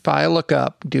 If I look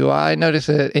up, do I notice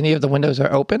that any of the windows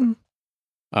are open?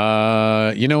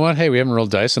 You know what? Hey, we haven't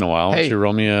rolled dice in a while. Why don't you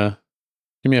roll me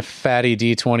give me a fatty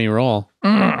D20 roll.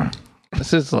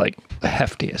 This is like the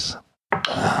heftiest.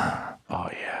 Oh,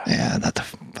 yeah. Yeah, that's a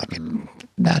fucking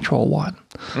natural 1.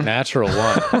 Natural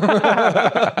 1.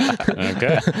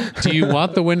 Okay. Do you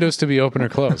want the windows to be open or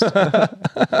closed?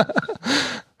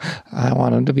 I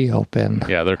want them to be open.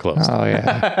 Yeah, they're closed. Oh,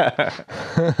 yeah.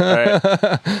 All right.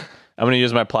 I'm going to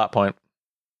use my plot point.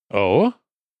 Oh?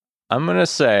 I'm going to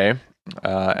say,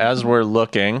 as we're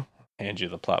looking, hand you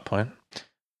the plot point.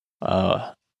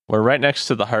 We're right next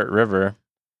to the Heart River,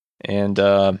 and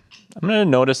I'm going to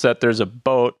notice that there's a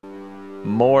boat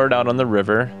moored out on the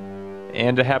river,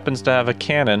 and it happens to have a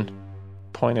cannon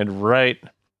pointed right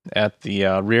at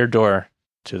the rear door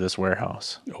to this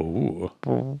warehouse. Oh.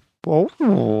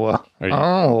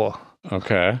 Oh.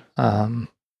 Okay.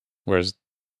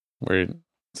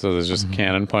 So there's just a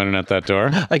cannon pointing at that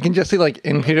door? I can just see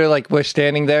Npeter, we're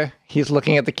standing there. He's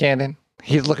looking at the cannon.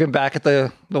 He's looking back at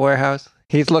the warehouse.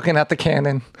 He's looking at the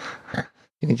cannon.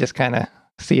 And you just kind of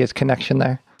see his connection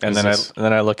there. And then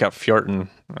I look at Feortan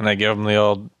and I give him the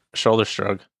old shoulder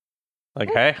shrug. Like,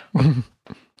 hey.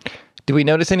 Do we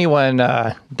notice anyone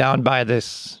down by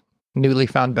this newly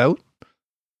found boat?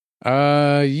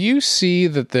 You see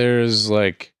that there's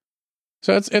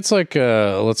So it's like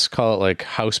let's call it like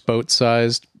houseboat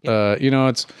sized.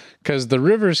 It's because the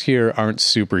rivers here aren't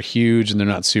super huge and they're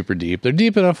not super deep. They're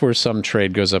deep enough where some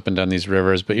trade goes up and down these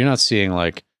rivers, but you're not seeing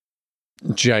like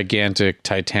gigantic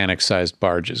Titanic sized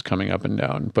barges coming up and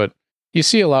down. But you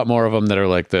see a lot more of them that are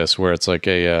like this, where it's like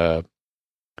a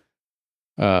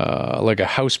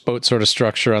houseboat sort of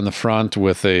structure on the front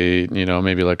with a,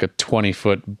 maybe like a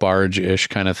 20-foot barge-ish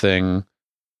kind of thing.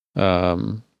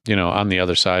 On the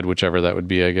other side, whichever that would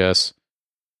be, I guess.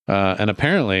 And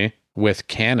apparently with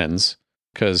cannons,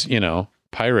 because,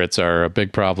 pirates are a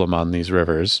big problem on these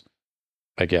rivers,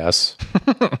 I guess.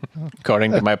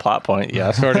 According to my plot point,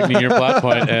 yes. According to your plot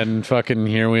point, and fucking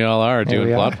here we all are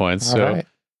doing plot points. So,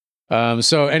 right.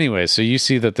 So anyway, so you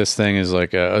see that this thing is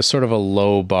like a sort of a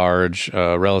low barge,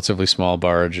 relatively small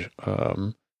barge.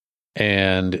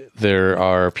 And there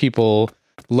are people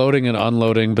loading and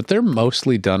unloading, but they're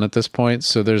mostly done at this point.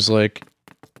 So there's like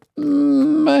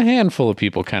a handful of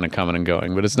people kind of coming and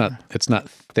going, but it's not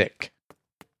thick.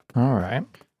 All right.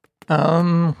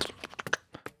 I'm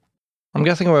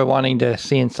guessing we're wanting to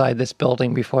see inside this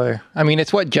building before. I mean,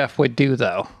 it's what Jeff would do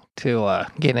though to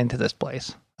get into this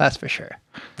place. That's for sure.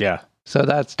 Yeah. So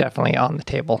that's definitely on the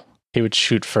table. He would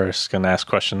shoot first and ask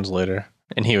questions later,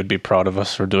 and he would be proud of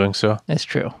us for doing so. It's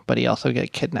true, but he also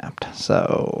get kidnapped.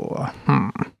 So,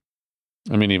 I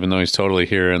mean, even though he's totally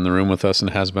here in the room with us and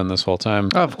has been this whole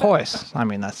time. Of course. I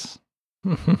mean, that's...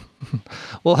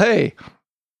 Well, hey.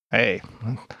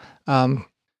 I'm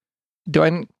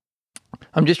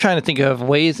just trying to think of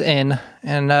ways in,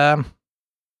 and, I'm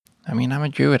a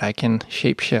druid. I can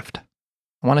shapeshift.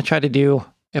 I want to try to do,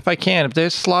 if I can, if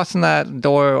there's slots in that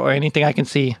door or anything I can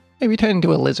see, maybe turn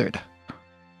into a lizard.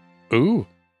 Ooh.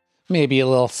 Maybe a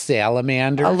little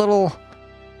salamander. A little,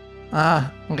 I'm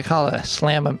going to call it a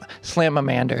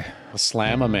slamamander. A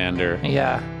slamamander.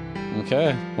 Yeah.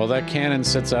 Okay. Well, that cannon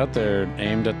sits out there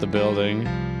aimed at the building.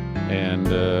 And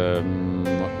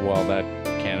while that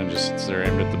cannon just sits there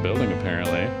aimed at the building,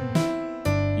 apparently,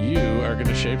 you are going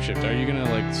to shapeshift. Are you going to,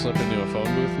 like, slip into a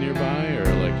phone booth nearby? Or,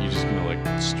 like, you just going to,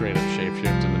 like, straight up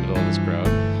shapeshift in the middle of this crowd?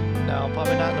 No,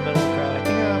 probably not in the middle of the crowd. I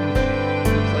think,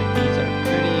 looks like these are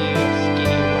pretty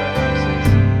skinny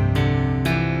warehouses.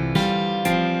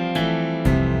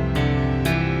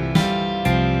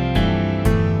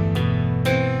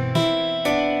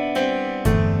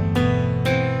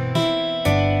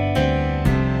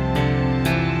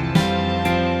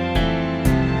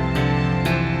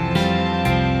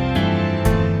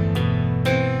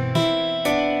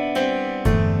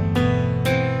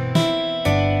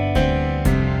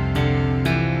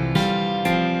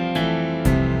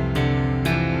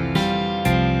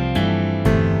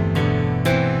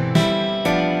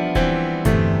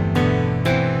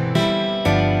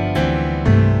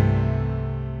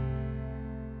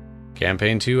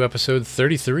 Campaign 2, Episode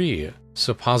 33,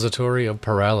 Suppository of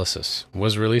Paralysis,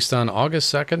 was released on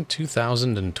August 2nd,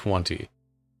 2020.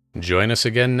 Join us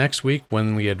again next week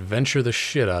when we adventure the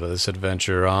shit out of this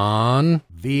adventure on...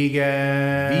 Vegan,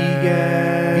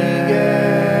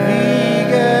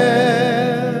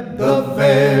 the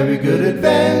very good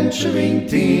adventuring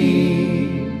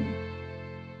team.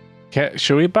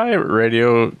 Should we buy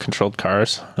radio-controlled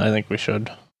cars? I think we should.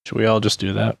 Should we all just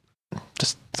do that?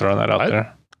 Just throwing that out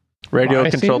there.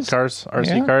 Radio-controlled cars,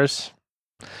 RC cars.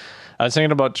 I was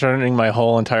thinking about turning my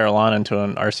whole entire lawn into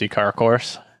an RC car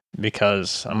course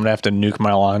because I'm going to have to nuke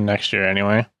my lawn next year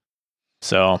anyway.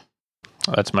 So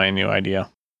that's my new idea.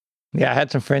 Yeah, I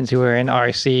had some friends who were in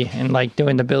RC and like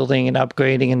doing the building and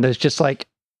upgrading, and there's just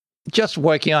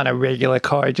working on a regular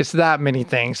car, just that many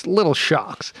things, little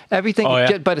shocks, everything,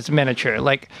 but it's miniature.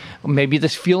 Like maybe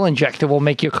this fuel injector will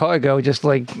make your car go just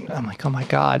like, I'm like, oh my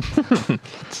God.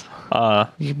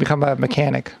 You become a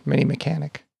mini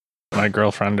mechanic. My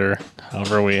girlfriend, or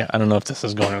however I don't know if this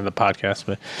is going into the podcast,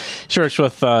 but she works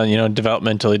with,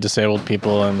 developmentally disabled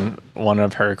people, and one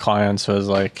of her clients was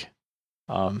like,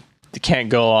 they can't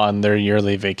go on their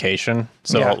yearly vacation.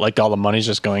 So like all the money's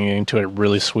just going into a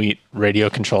really sweet radio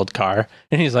controlled car.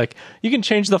 And he's like, you can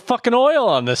change the fucking oil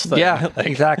on this thing. Yeah,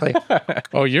 exactly.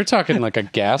 Oh, you're talking like a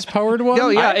gas powered one? Oh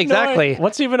yeah, exactly.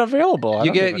 What's even available?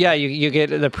 You get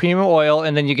the premium oil,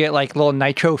 and then you get like little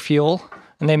nitro fuel,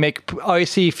 and they make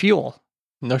RC fuel.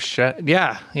 No shit.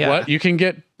 Yeah. What? You can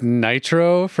get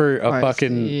nitro for a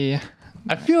fucking...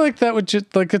 I feel like that would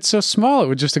just, like, it's so small, it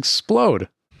would just explode.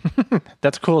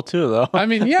 That's cool too, though. I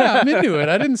mean, yeah, I'm into it.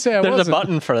 I didn't say I wasn't. There's a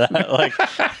button for that. Like,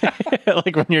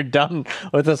 like when you're done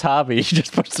with this hobby, you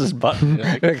just push this button.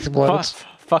 Like, it explodes.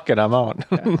 Fuck it, I'm out.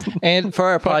 And for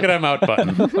our Fuck it, I'm out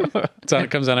button.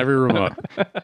 It comes on every remote.